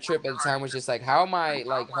broken hearted trip at the time was just like, how am I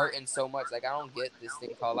like hurting so much? Like, I don't get this thing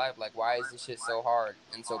called life. Like, why is this shit so hard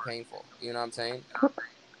and so painful? You know what I'm saying?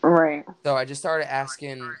 Right. So I just started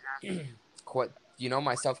asking,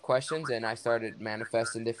 myself questions, and I started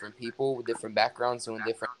manifesting different people with different backgrounds doing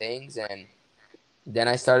different things, and then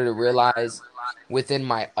I started to realize within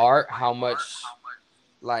my art how much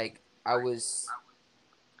like I was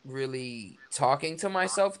really talking to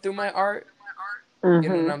myself through my art. You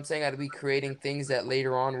know what Mhm. I'm saying? I'd be creating things that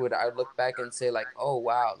later on I would look back and say like, oh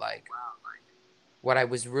wow, like what I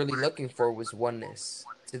was really looking for was oneness,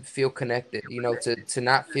 to feel connected, to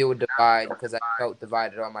not feel divide because I felt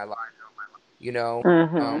divided all my life. You know,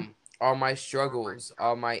 Mhm. um, all my struggles,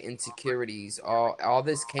 all my insecurities, all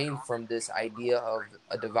this came from this idea of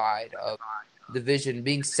a divide, of division,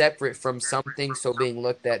 being separate from something, so being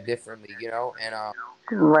looked at differently. And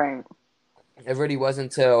Right. it really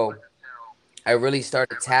wasn't until I really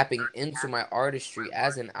started tapping into my artistry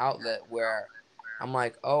as an outlet where I'm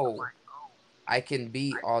like, oh, I can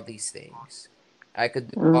be all these things. I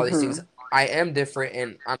could do all these things. Mhm. I am different,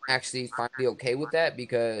 and I'm actually finally okay with that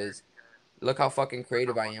because look how fucking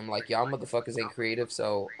creative I am. Like y'all motherfuckers ain't creative,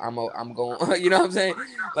 so I'm going. You know what I'm saying?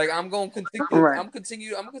 Like Right. I'm gonna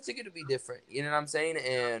continue to be different. You know what I'm saying?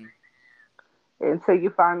 And Until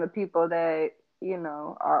you find the people that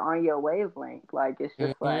are on your wavelength. Like it's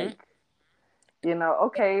just hmm like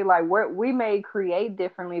okay, like we may create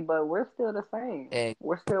differently, but we're still the same. and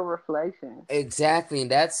We're still reflections. exactly, and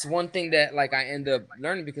that's one thing that like I end up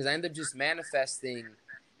learning because I end up just manifesting,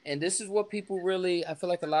 and this is what people really. I feel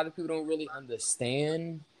like a lot of people don't really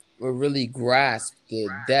understand or really grasp the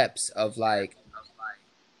depths of like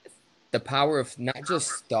the power of not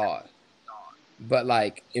just thought but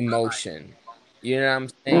like emotion. You know what I'm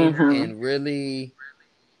saying? Mhm. And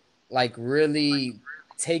really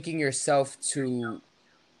taking yourself to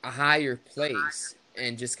a higher place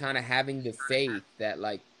and just kind of having the faith that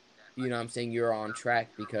like, what I'm saying, you're on track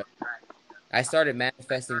because I started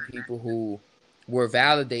manifesting people who were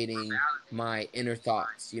validating my inner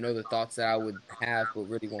thoughts, the thoughts that I would have but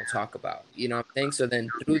really won't talk about. You know what I'm saying? So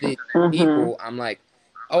then through these Mhm. people, I'm like,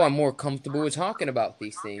 oh, I'm more comfortable with talking about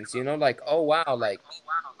these things, like, oh wow, like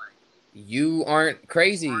you aren't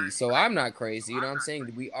crazy, so I'm not crazy. You know what I'm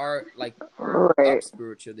saying? We are like up Right.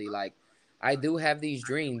 spiritually. Like I do have these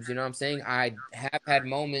dreams, you know what I'm saying? I have had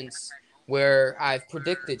moments where I've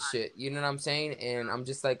predicted shit, you know what I'm saying? And I'm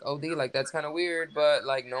just like, oh D, like that's kind of weird, but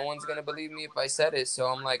like no one's gonna believe me if I said it. So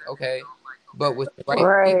I'm like, okay. But with the right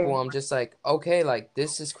Right. people, I'm just like, okay, like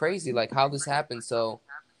this is crazy, like how this happened. So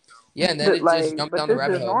yeah, and then it just jumped But down the this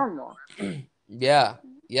rabbit is hole. normal. Yeah,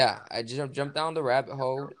 yeah. I just jumped down the rabbit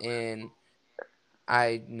hole and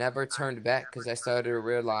I never turned back because I started to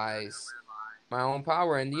realize my own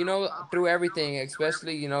power. And through everything,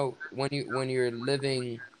 especially when you're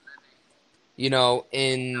living,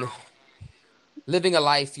 in living a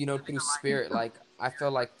life, through spirit. Like I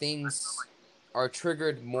feel like things are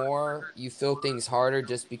triggered more. You feel things harder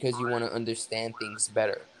just because you want to understand things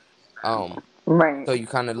better. Um, Right. so you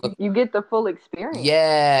kind of look. You get the full experience.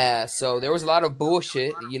 Yeah, so there was a lot of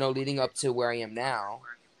bullshit, leading up to where I am now,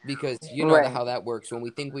 because you know Right. how that works. When we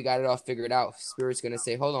think we got it all figured out, Spirit's gonna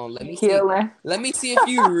say, "Hold on, Healing. let me see if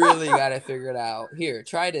you really got it figured out. Here,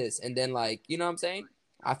 try this." And then, like, you know what I'm saying?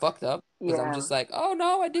 I fucked up because I'm Yeah. just like, "Oh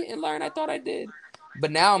no, I didn't learn. I thought I did,"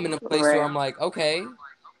 but now I'm in a place where Right. I'm like, "Okay,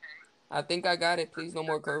 I think I got it. Please, no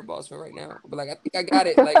more curveballs for right now." But like, I think I got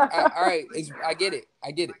it. Like, all right, I get it.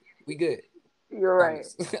 I get it. We good. You're right.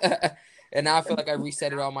 Promise. And now I feel like I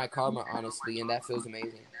resetted all my karma, honestly, and that feels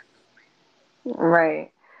amazing.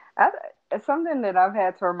 Right. I, it's something that I've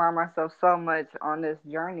had to remind myself so much on this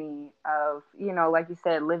journey of, like you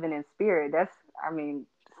said, living in spirit. I mean,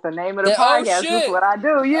 it's the name of the Oh podcast. This is shit! what I do,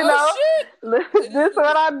 Oh shit! It This is is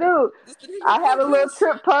what I do. this the name of I the had a little podcast.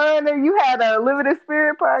 trip pun, and you had a living in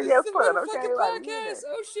spirit This is podcast the pun. Okay, motherfucking like we get podcast. it.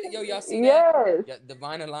 Oh shit! Yo, y'all see that? Yes. Yeah,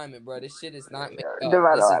 divine alignment, bro. This shit is not made up.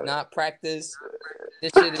 Divide This is alignment. not practice.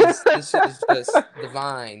 This shit is just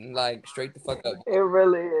divine. Like straight the fuck up. It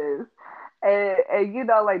really is. And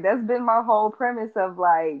like that's been my whole premise of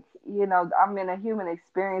like, I'm in a human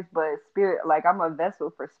experience, but spirit, like I'm a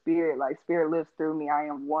vessel for spirit. Like spirit lives through me. I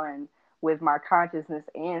am one with my consciousness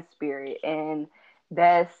and spirit. And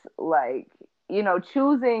that's like,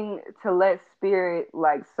 choosing to let spirit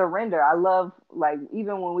like surrender. I love like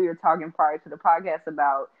even when we were talking prior to the podcast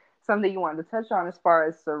about something you wanted to touch on as far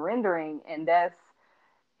as surrendering, and that's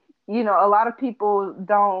a lot of people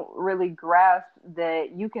don't really grasp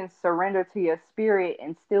that you can surrender to your spirit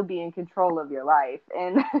and still be in control of your life.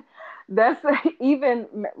 And that's even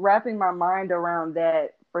wrapping my mind around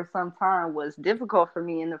that for some time was difficult for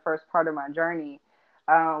me in the first part of my journey,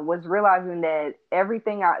 was realizing that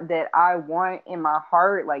everything that I want in my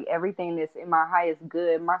heart, like everything that's in my highest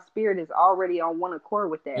good, my spirit is already on one accord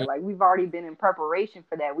with that. Like we've already been in preparation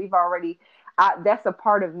for that. That's a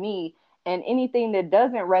part of me. And anything that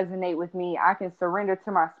doesn't resonate with me, I can surrender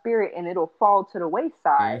to my spirit and it'll fall to the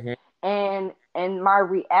wayside. Mm-hmm. And my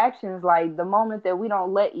reactions, like the moment that we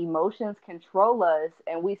don't let emotions control us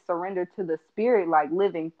and we surrender to the spirit like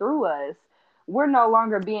living through us, we're no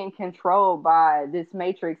longer being controlled by this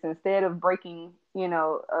matrix. Instead of breaking,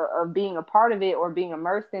 of being a part of it or being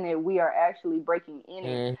immersed in it, we are actually breaking in it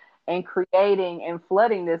Mm-hmm. and creating and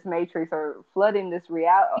flooding this matrix, or flooding this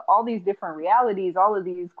all these different realities, all of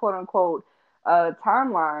these quote unquote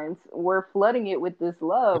timelines. We're flooding it with this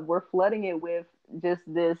love. We're flooding it with just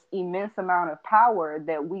this immense amount of power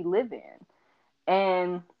that we live in.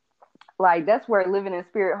 And like that's where living in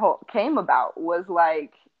spirit came about, was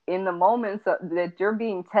like in the moments that you're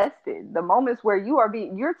being tested, the moments where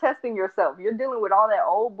you're testing yourself, you're dealing with all that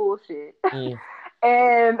old bullshit. Mm-hmm.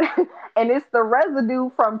 and and it's the residue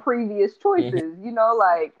from previous Mm-hmm. choices,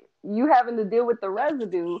 like you having to deal with the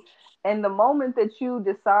residue. And the moment that you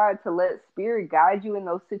decide to let spirit guide you in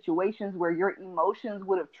those situations where your emotions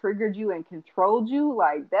would have triggered you and controlled you,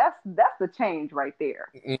 like that's the change right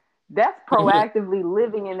there. That's Mm-hmm. proactively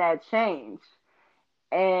living in that change.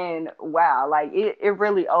 And wow, like it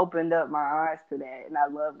really opened up my eyes to that. And I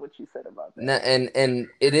love what you said about that. And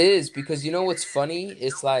it is because you know what's funny?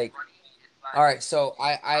 It's like, all right, so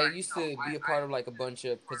I used to be a part of like a bunch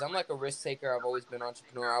of, because I'm like a risk taker. I've always been an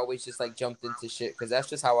entrepreneur. I always just like jumped into shit because that's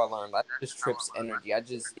just how I learned. Like just trips energy. I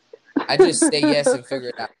just say yes and figure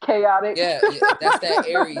it out. Chaotic. Yeah, yeah, that's that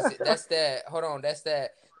Aries. That's that. Hold on, that's that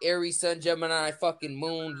Aries, Sun, Gemini, fucking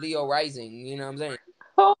Moon, Leo rising. You know what I'm saying?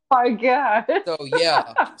 Oh my god. So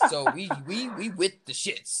yeah, so we with the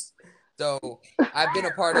shits. So I've been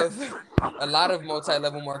a part of a lot of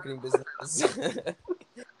multi-level marketing businesses.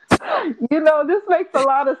 This makes a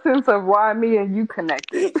lot of sense of why me and you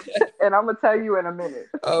connected. And I'm gonna tell you in a minute.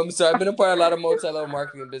 So I've been a part of a lot of multi-level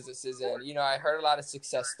marketing businesses, and I heard a lot of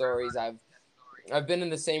success stories. I've been in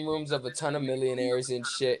the same rooms of a ton of millionaires and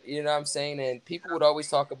shit. You know what I'm saying? And people would always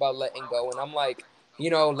talk about letting go, and I'm like,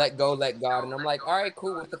 let go, let God. And I'm like, all right,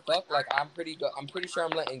 cool. What the fuck? Like, I'm pretty sure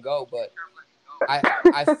I'm letting go, but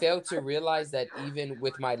I failed to realize that even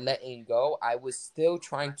with my letting go, I was still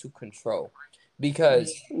trying to control,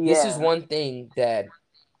 because this is Yeah. one thing that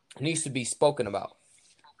needs to be spoken about.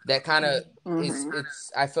 That kind of is Mhm.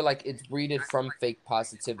 it's I feel like it's breeded from fake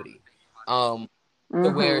positivity. Um to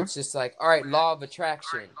where Mhm. it's just like, all right, law of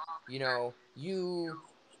attraction, you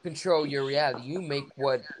control your reality. You make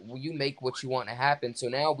what you want to happen. So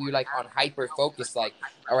now we're like on hyper focus, like,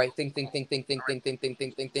 all right, think.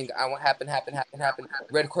 I want happen.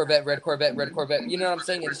 Red Corvette, red Corvette, red Corvette. You know what I'm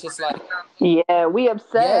saying? And it's just like, Yeah, we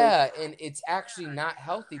obsessed. yeah, and it's actually not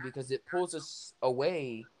healthy because it pulls us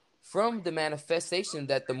away from the manifestation,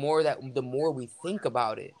 that the more we think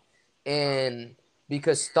about it. And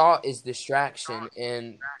because thought is distraction,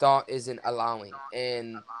 and thought isn't allowing,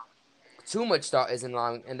 and too much thought isn't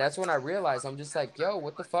allowing. And that's when I realized, I'm just like, yo,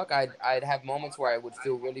 what the fuck? I'd have moments where I would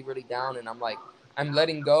feel really, really down, and I'm like, I'm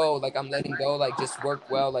letting go, like just work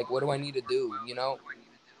well, like what do I need to do?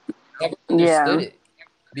 Never understood Yeah. it,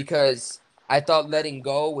 because I thought letting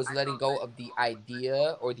go was letting go of the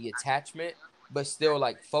idea or the attachment, but still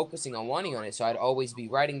like focusing on wanting on it. So I'd always be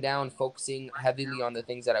writing down, focusing heavily on the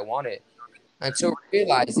things that I wanted, until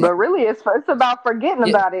realizing, But really, it's about forgetting yeah,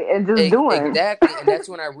 about it and just doing. exactly. And that's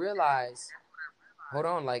when I realized, hold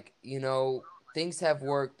on, like, things have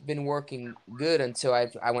been working good until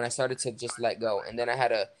when I started to just let go. And then I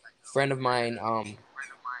had a friend of mine,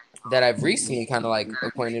 that I've recently kind of like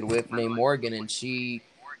acquainted with, named Morgan, and she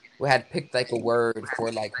had picked like a word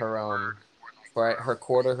for like her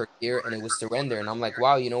quarter, her year, and it was surrender. And I'm like,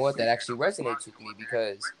 wow, you know what? That actually resonates with me,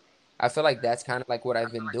 because I feel like that's kind of like what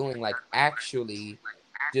I've been doing, like actually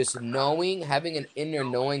just knowing, having an inner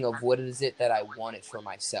knowing of what is it that I wanted for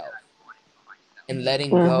myself, and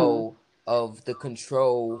letting Mhm. go of the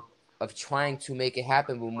control of trying to make it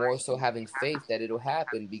happen, but more so having faith that it'll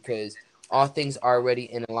happen, because all things are already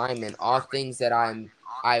in alignment. All things that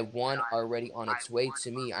I want are already on its way to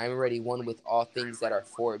me. I'm already one with all things that are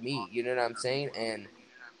for me. You know what I'm saying? And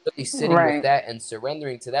really sitting with Right. that and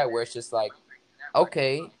surrendering to that, where it's just like,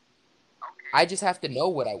 okay, I just have to know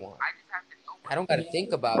what I want. I don't got to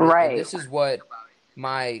think about it. And Right. this is what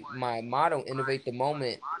my motto, innovate the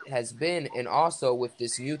moment, has been. And also with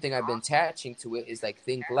this new thing I've been attaching to it, is like,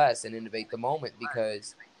 think less and innovate the moment.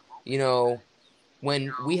 Because you know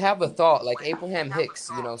when we have a thought, like Abraham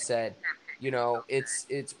Hicks said,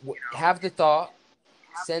 It's have the thought,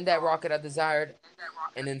 send that rocket at desired,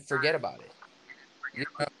 and then forget about it. You know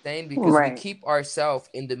what I'm saying? Because we Right. keep ourselves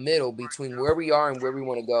in the middle between where we are and where we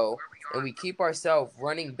want to go, and we keep ourselves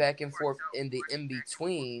running back and forth in the in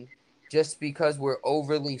between, just because we're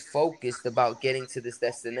overly focused about getting to this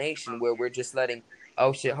destination where we're just letting,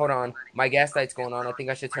 oh shit, hold on, my gas light's going on. I think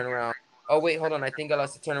I should turn around. Oh wait, hold on, I think I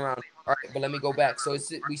lost to turn around. All right, but let me go back. So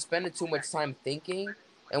we spend too much time thinking,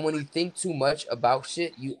 and when you think too much about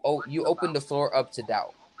shit, you open the floor up to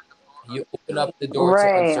doubt. You open up the door to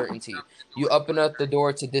Right. uncertainty. You open up the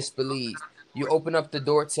door to disbelief. You open up the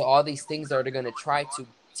door to all these things that are going to try to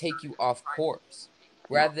take you off course,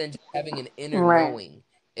 rather than just having an inner Right. knowing,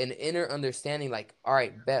 an inner understanding. Like, all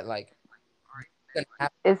right, bet, like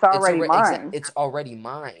It's already mine. it's already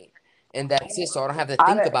mine, and that's it. So I don't have to I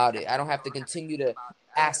think don't- about it. I don't have to continue to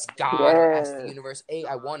ask God or ask the yes. universe, "Hey,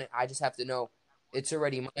 I want it." I just have to know it's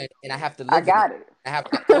already mine, and I have to I live in it. got it. I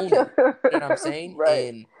have to own it. You know what I'm saying? Right.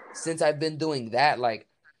 And since I've been doing that, like,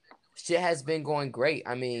 shit has been going great.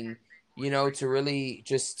 I mean, to really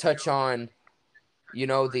just touch on,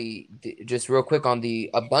 the just real quick on the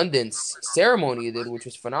abundance ceremony you did, which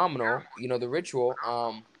was phenomenal. The ritual.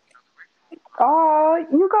 Oh,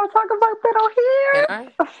 you gonna talk about Can I?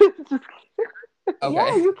 that on here? Just yeah,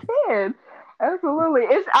 Okay. you can. Absolutely.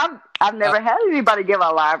 I've Uh, never had anybody give a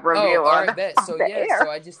live oh, review all on right, bet. on So the yeah, so air.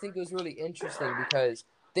 I just think it was really interesting because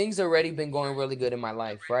things already been going really good in my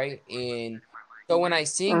life, right? And so when I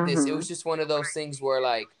seen this, it Hmm. was just one of those things where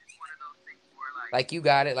like you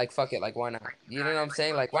got it, like fuck it, like why not? You know what I'm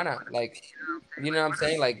saying? Like why not? Like you know what I'm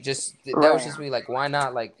saying? Like just that was Right. just me. Like why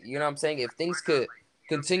not? Like you know what I'm saying? If things could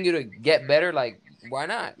continue to get better, like why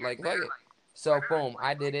not? Like fuck it. So boom,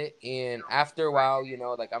 I did it, and after a while,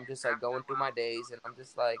 like I'm just like going through my days, and I'm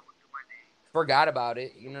just like forgot about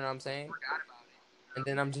it. You know what I'm saying? And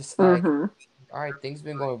then I'm just like, Hmm. all right, things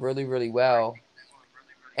been going really, really well.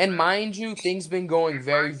 And mind you, things been going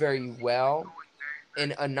very, very well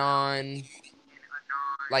in a non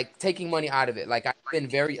like taking money out of it. Like I've been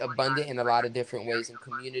very abundant in a lot of different ways in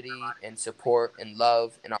community and support and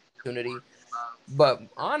love and opportunity. But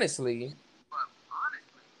honestly,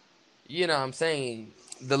 you know what I'm saying,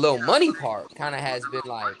 the little money part kind of has been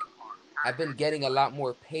like I've been getting a lot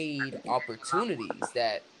more paid opportunities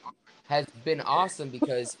that has been awesome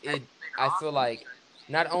because I feel like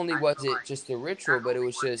not only was it just a ritual, but it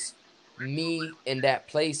was just me in that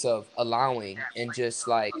place of allowing and just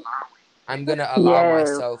like I'm gonna allow Yes.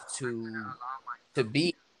 myself to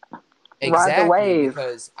be. Ride the Exactly, wave.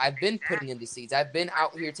 because I've been putting in the seeds. I've been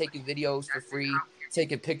out here taking videos for free,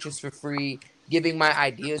 taking pictures for free, giving my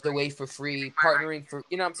ideas away for free, partnering for,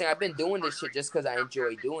 you know what I'm saying? I've been doing this shit just because I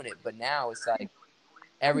enjoy doing it. But now it's like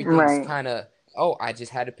everything's Right. kind of, oh, I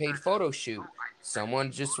just had a paid photo shoot.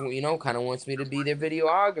 Someone just, kind of wants me to be their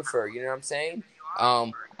videographer. You know what I'm saying?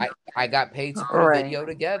 I got paid to put a Right. video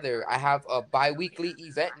together. I have a bi-weekly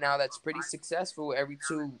event now that's pretty successful every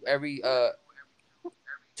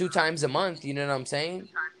 2 times a month, you know what I'm saying?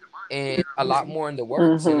 And a lot more in the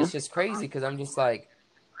works. And Hmm. it's just crazy because I'm just like,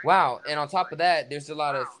 wow. And on top of that, there's a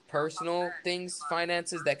lot of personal things,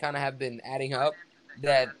 finances that kind of have been adding up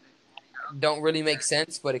that don't really make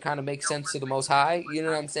sense, but it kind of makes sense to the most high. You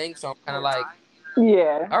know what I'm saying? So I'm kind of like,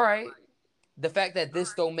 Yeah. all right, the fact that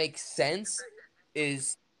this don't make sense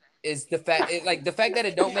is like the fact that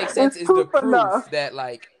it don't make sense It's is the proof proof enough. that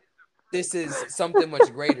like this is something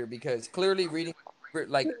much greater because clearly reading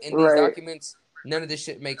like in these Right. documents, none of this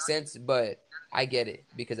shit makes sense, but I get it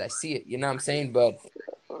because I see it. You know what I'm saying? But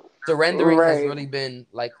surrendering has Right. really been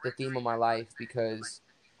like the theme of my life because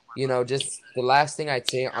just the last thing I'd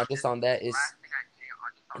say on just on that is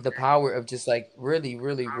the power of just like really,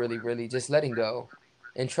 really, really, really just letting go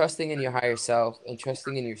and trusting in your higher self and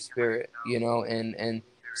trusting in your spirit, and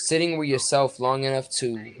sitting with yourself long enough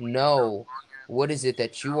to know what is it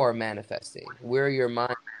that you are manifesting, where your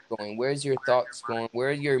mind is going, where's your thoughts going, where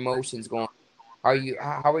are your emotions going, how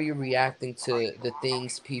are you reacting to the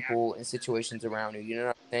things, people, and situations around you, you know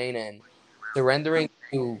what I'm saying, and surrendering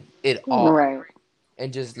to it all Right.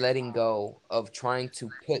 and just letting go of trying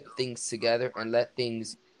to put things together and let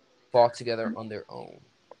things fall together on their own.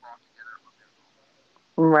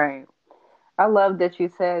 Right. I love that you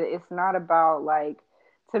said it's not about like,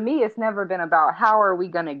 to me it's never been about how are we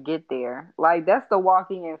going to get there. Like that's the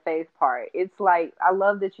walking in faith part. It's like I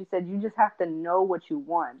love that you said you just have to know what you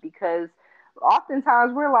want, because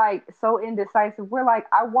oftentimes we're like so indecisive. We're like,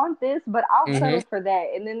 I want this, but I'll Mm-hmm. settle for that.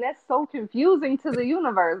 And then that's so confusing to the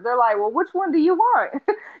universe. They're like, well, which one do you want?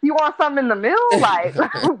 You want something in the middle? Like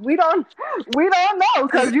we don't know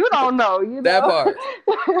because you don't know, That part.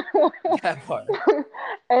 That part.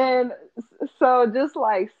 and So just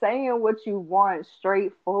like saying what you want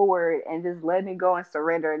straightforward and just letting it go and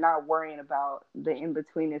surrender and not worrying about the in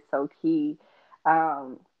between is so key.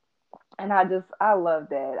 Um, and I love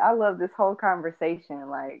that. I love this whole conversation.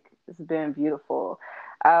 Like it's been beautiful.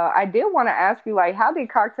 I did want to ask you, like, how did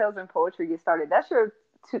cocktails and poetry get started? That's your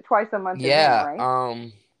twice a month event, Yeah, right?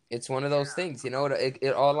 it's one of those things, it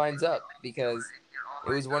all lines up because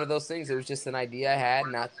it was one of those things. It was just an idea I had,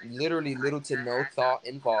 not literally little to no thought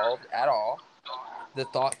involved at all. The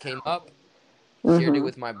thought came up, shared it Mhm.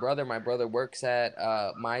 with my brother. My brother works at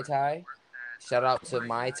Mai Tai. Shout out to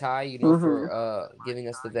Mai Tai, Mhm. for giving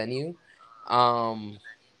us the venue. Um,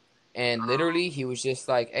 and literally he was just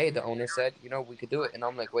like, "Hey, the owner said, we could do it." And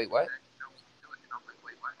I'm like, "Wait, what?"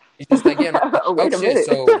 He's just like, "Yeah." And I'm like, "Oh Wait a shit, minute.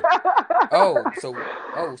 so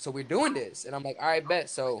we're doing this." And I'm like, "All right, bet."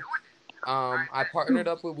 So I partnered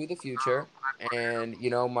up with We the Future and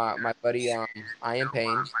my buddy I Am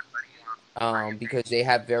Pain, because they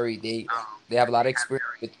have a lot of experience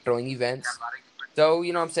with throwing events. So,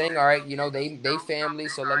 I'm saying, all right, they family,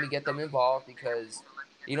 so let me get them involved because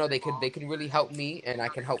they could really help me and I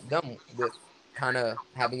can help them with kind of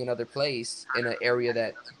having another place in an area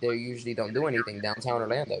that they usually don't do anything, downtown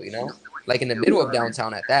Orlando, like in the middle of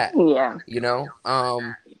downtown at that, Yeah. you know.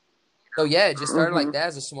 So yeah, it just started like Mhm. that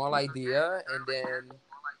as a small idea, and then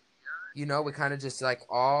we kind of just like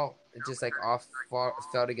all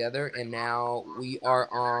fell together, and now we are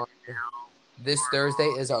on. This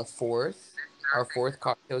Thursday is our fourth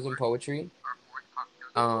cocktails and poetry.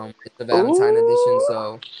 It's the Valentine edition, Ooh.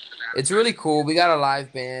 so it's really cool. We got a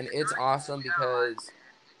live band. It's awesome because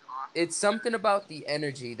it's something about the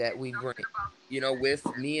energy that we bring.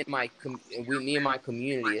 With me and my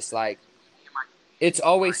community, it's like it's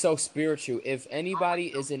always so spiritual. If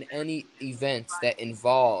anybody is in any events that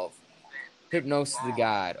involve Hypnosis the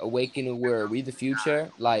God, Awaken the Word, We the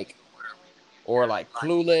Future, or like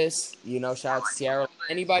Clueless, shout out to Sierra.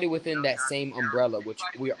 Anybody within that same umbrella, which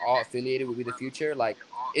we are all affiliated with, We the Future, like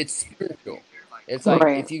it's spiritual. It's like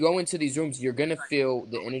Right. if you go into these rooms, you're gonna feel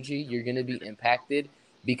the energy, you're gonna be impacted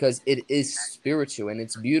because it is spiritual, and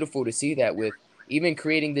it's beautiful to see that with even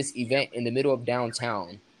creating this event in the middle of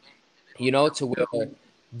downtown, to where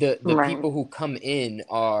the Right. people who come in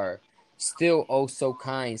are still oh so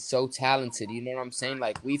kind, so talented. You know what I'm saying?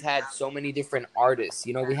 Like we've had so many different artists.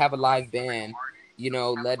 We have a live band,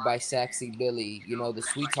 led by Saxy Billy, the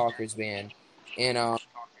Sweet Talkers band. And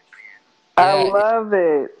I yeah, love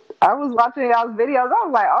it. I was watching y'all's videos. I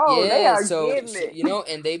was like, oh, they yeah, are so getting it.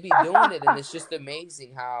 and they be doing it, and it's just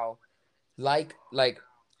amazing how like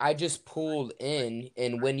I just pulled in,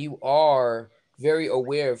 and when you are very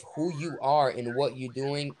aware of who you are and what you're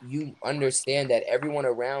doing, you understand that everyone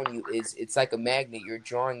around you it's like a magnet. You're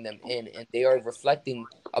drawing them in, and they are reflecting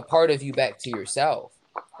a part of you back to yourself.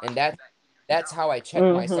 And that's how I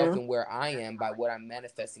check myself Mhm. and where I am by what I'm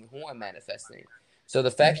manifesting, who I'm manifesting. So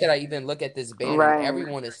the fact that I even look at this band and Right.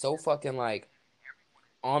 everyone is so fucking like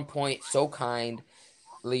on point, so kind,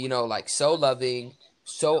 like so loving,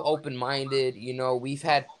 so open minded. We've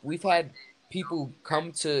had people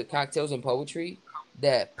come to cocktails and poetry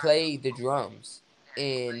that play the drums.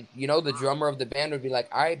 And the drummer of the band would be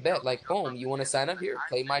like, "I bet, like, boom, you want to sign up here?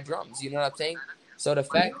 Play my drums." You know what I'm saying? So the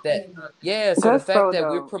fact that, yeah, so the That's fact so that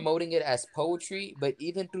we're dope. promoting it as poetry, but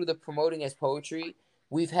even through the promoting as poetry,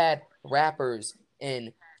 we've had rappers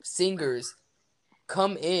and singers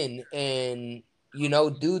come in and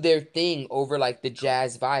do their thing over like the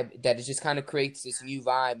jazz vibe that it just kind of creates this new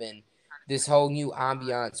vibe and this whole new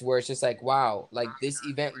ambiance where it's just like, wow, like this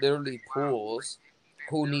event literally pulls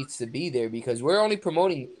who needs to be there because we're only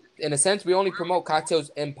promoting, in a sense, we only promote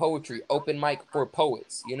cocktails and poetry, open mic for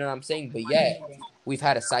poets, you know what I'm saying? But yeah, we've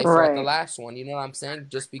had a cipher at the Right. last one, you know what I'm saying?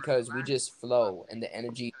 Just because we just flow and the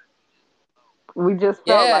energy. We just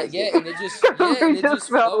felt Yeah, like yeah, it. and it just yeah, and We it just just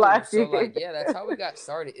felt like flows. So like, it. yeah, that's how we got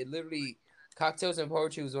started. It literally cocktails and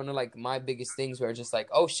poetry was one of like my biggest things where it's just like,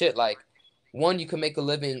 oh shit, like one, you can make a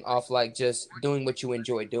living off like just doing what you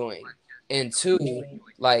enjoy doing. And two,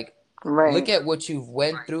 like look Right. at what you've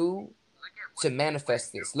went through to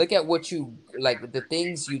manifest this. Look at what you like the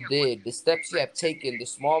things you did, the steps you have taken, the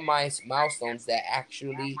small milestones that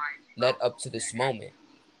actually led up to this moment.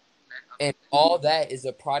 And all that is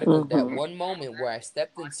a product of that Mhm. one moment where I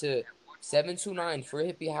stepped into 729 for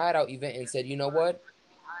a hippie hideout event and said, you know what?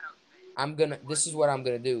 This is what I'm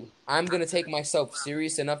gonna do. I'm gonna take myself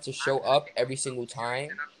serious enough to show up every single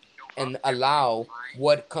time and allow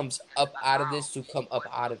what comes up out of this to come up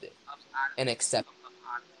out of it and accept.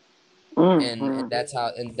 And Mhm. that's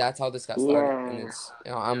how this got started. And Yeah. it's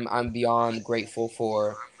I'm beyond grateful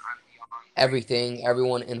for everything,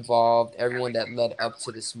 everyone involved, everyone that led up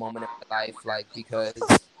to this moment in my life, like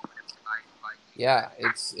because yeah,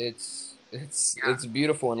 it's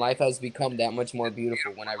beautiful, and life has become that much more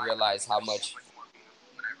beautiful when I realize how much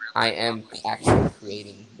I am actually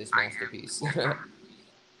creating this masterpiece.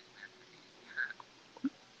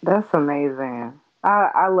 That's amazing.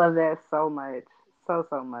 I love that so much, so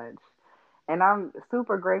much. And I'm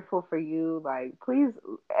super grateful for you. Like, please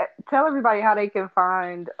tell everybody how they can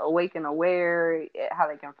find Awaken Aware, how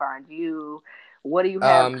they can find you. What do you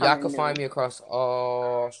have Y'all can coming find new? me across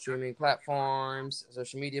all streaming platforms,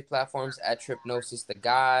 social media platforms at Tripnosis the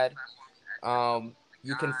God.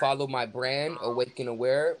 You can follow my brand, Awaken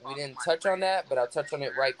Aware. We didn't touch on that, but I'll touch on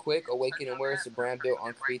it right quick. Awaken Aware is a brand built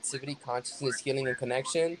on creativity, consciousness, healing, and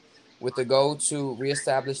connection, with the goal to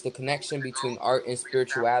reestablish the connection between art and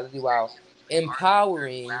spirituality while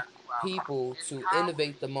empowering people to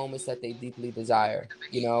innovate the moments that they deeply desire.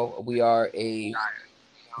 You know, we are a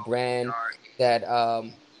brand that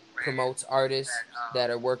promotes artists that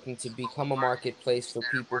are working to become a marketplace for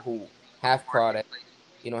people who have product,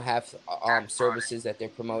 you know, have services that they're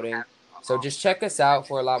promoting. So just check us out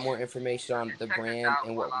for a lot more information on the brand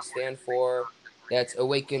and what we stand for. That's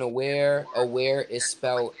Awaken Aware. Aware is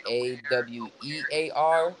spelled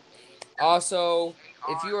AWEAR. Also,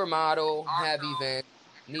 if you're a model, have events,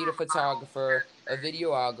 need a photographer, a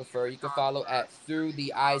videographer, you can follow at Through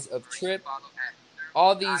the Eyes of Trip.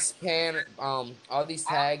 All these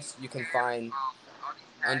tags you can find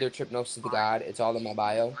under Tripnosis to the God. It's all in my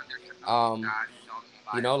bio. Um,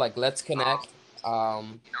 you know, like let's connect.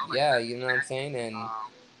 Yeah, you know what I'm saying? And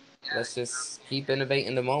let's just keep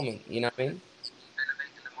innovating the moment. You know what I mean?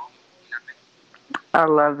 I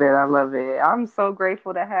love it. I love it. I'm so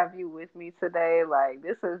grateful to have you with me today. Like,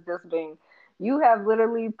 this has just been, you have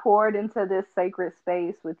literally poured into this sacred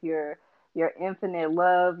space with your infinite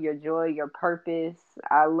love, your joy, your purpose.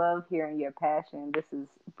 I love hearing your passion. This is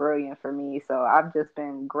brilliant for me. So I've just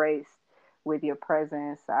been graced with your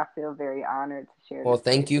presence. I feel very honored to share Well, this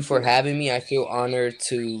space thank you with for you. having me. I feel honored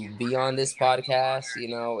to be on this podcast. You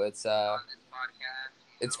know, it's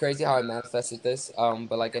crazy how I manifested this.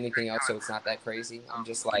 But like anything else, so it's not that crazy. I'm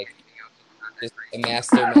just like just a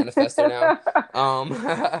master manifester now. Um,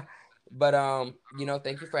 but you know,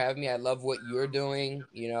 thank you for having me. I love what you're doing.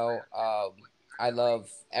 You know, I love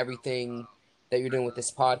everything that you're doing with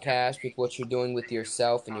this podcast, with what you're doing with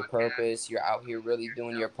yourself and your purpose. You're out here really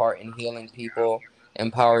doing your part in healing people,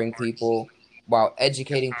 empowering people, while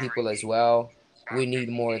educating people as well. We need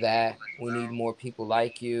more of that. We need more people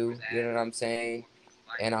like you. You know what I'm saying?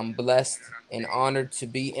 And I'm blessed and honored to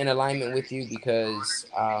be in alignment with you because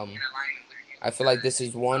I feel like this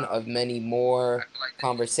is one of many more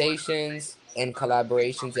conversations and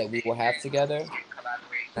collaborations that we will have together.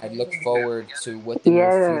 I look forward to what the near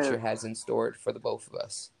Yes. future has in store for the both of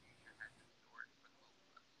us.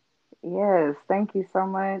 Yes, thank you so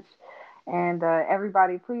much. And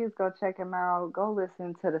everybody, please go check him out. Go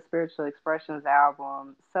listen to the Spiritual Expressions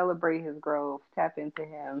album. Celebrate his growth. Tap into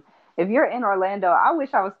him. If you're in Orlando, I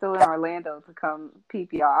wish I was still in Orlando to come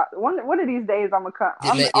peep y'all. One of these days, I'm gonna come.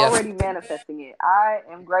 I'm Yeah. already manifesting it. I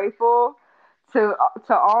am grateful to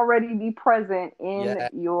already be present in Yeah.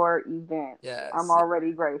 your events. I'm Yes.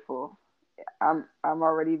 already grateful. I'm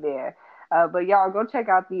already there. But y'all go check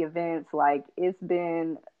out the events. Like, it's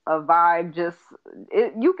been a vibe. Just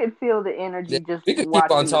you could feel the Yeah. energy just We could keep on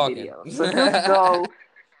watching the talking. video. So just go.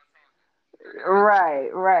 Right,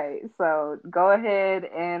 right. So go ahead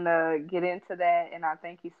and get into that. And I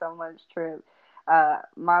thank you so much, Trip.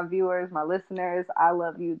 My viewers, my listeners, I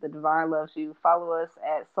love you. The divine loves you. Follow us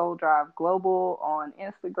at Soul Drive Global on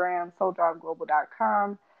Instagram,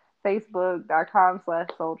 souldriveglobal.com,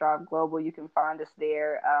 facebook.com/Soul Drive Global. You can find us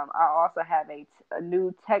there. I also have a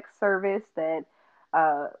new text service that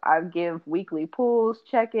I give weekly pulls,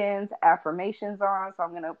 check-ins, affirmations on. So I'm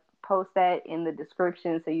going to post that in the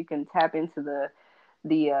description so you can tap into the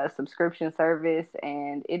subscription service,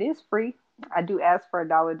 and it is free. I do ask for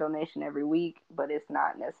 $1 donation every week, but it's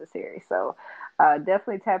not necessary. So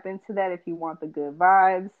definitely tap into that if you want the good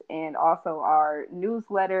vibes. And also our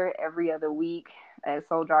newsletter every other week at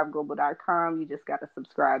souldriveglobal.com. You just got to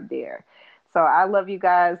subscribe there. So I love you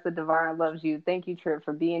guys. The divine loves you. Thank you, Trip,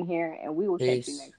 for being here, and we will catch you Peace. next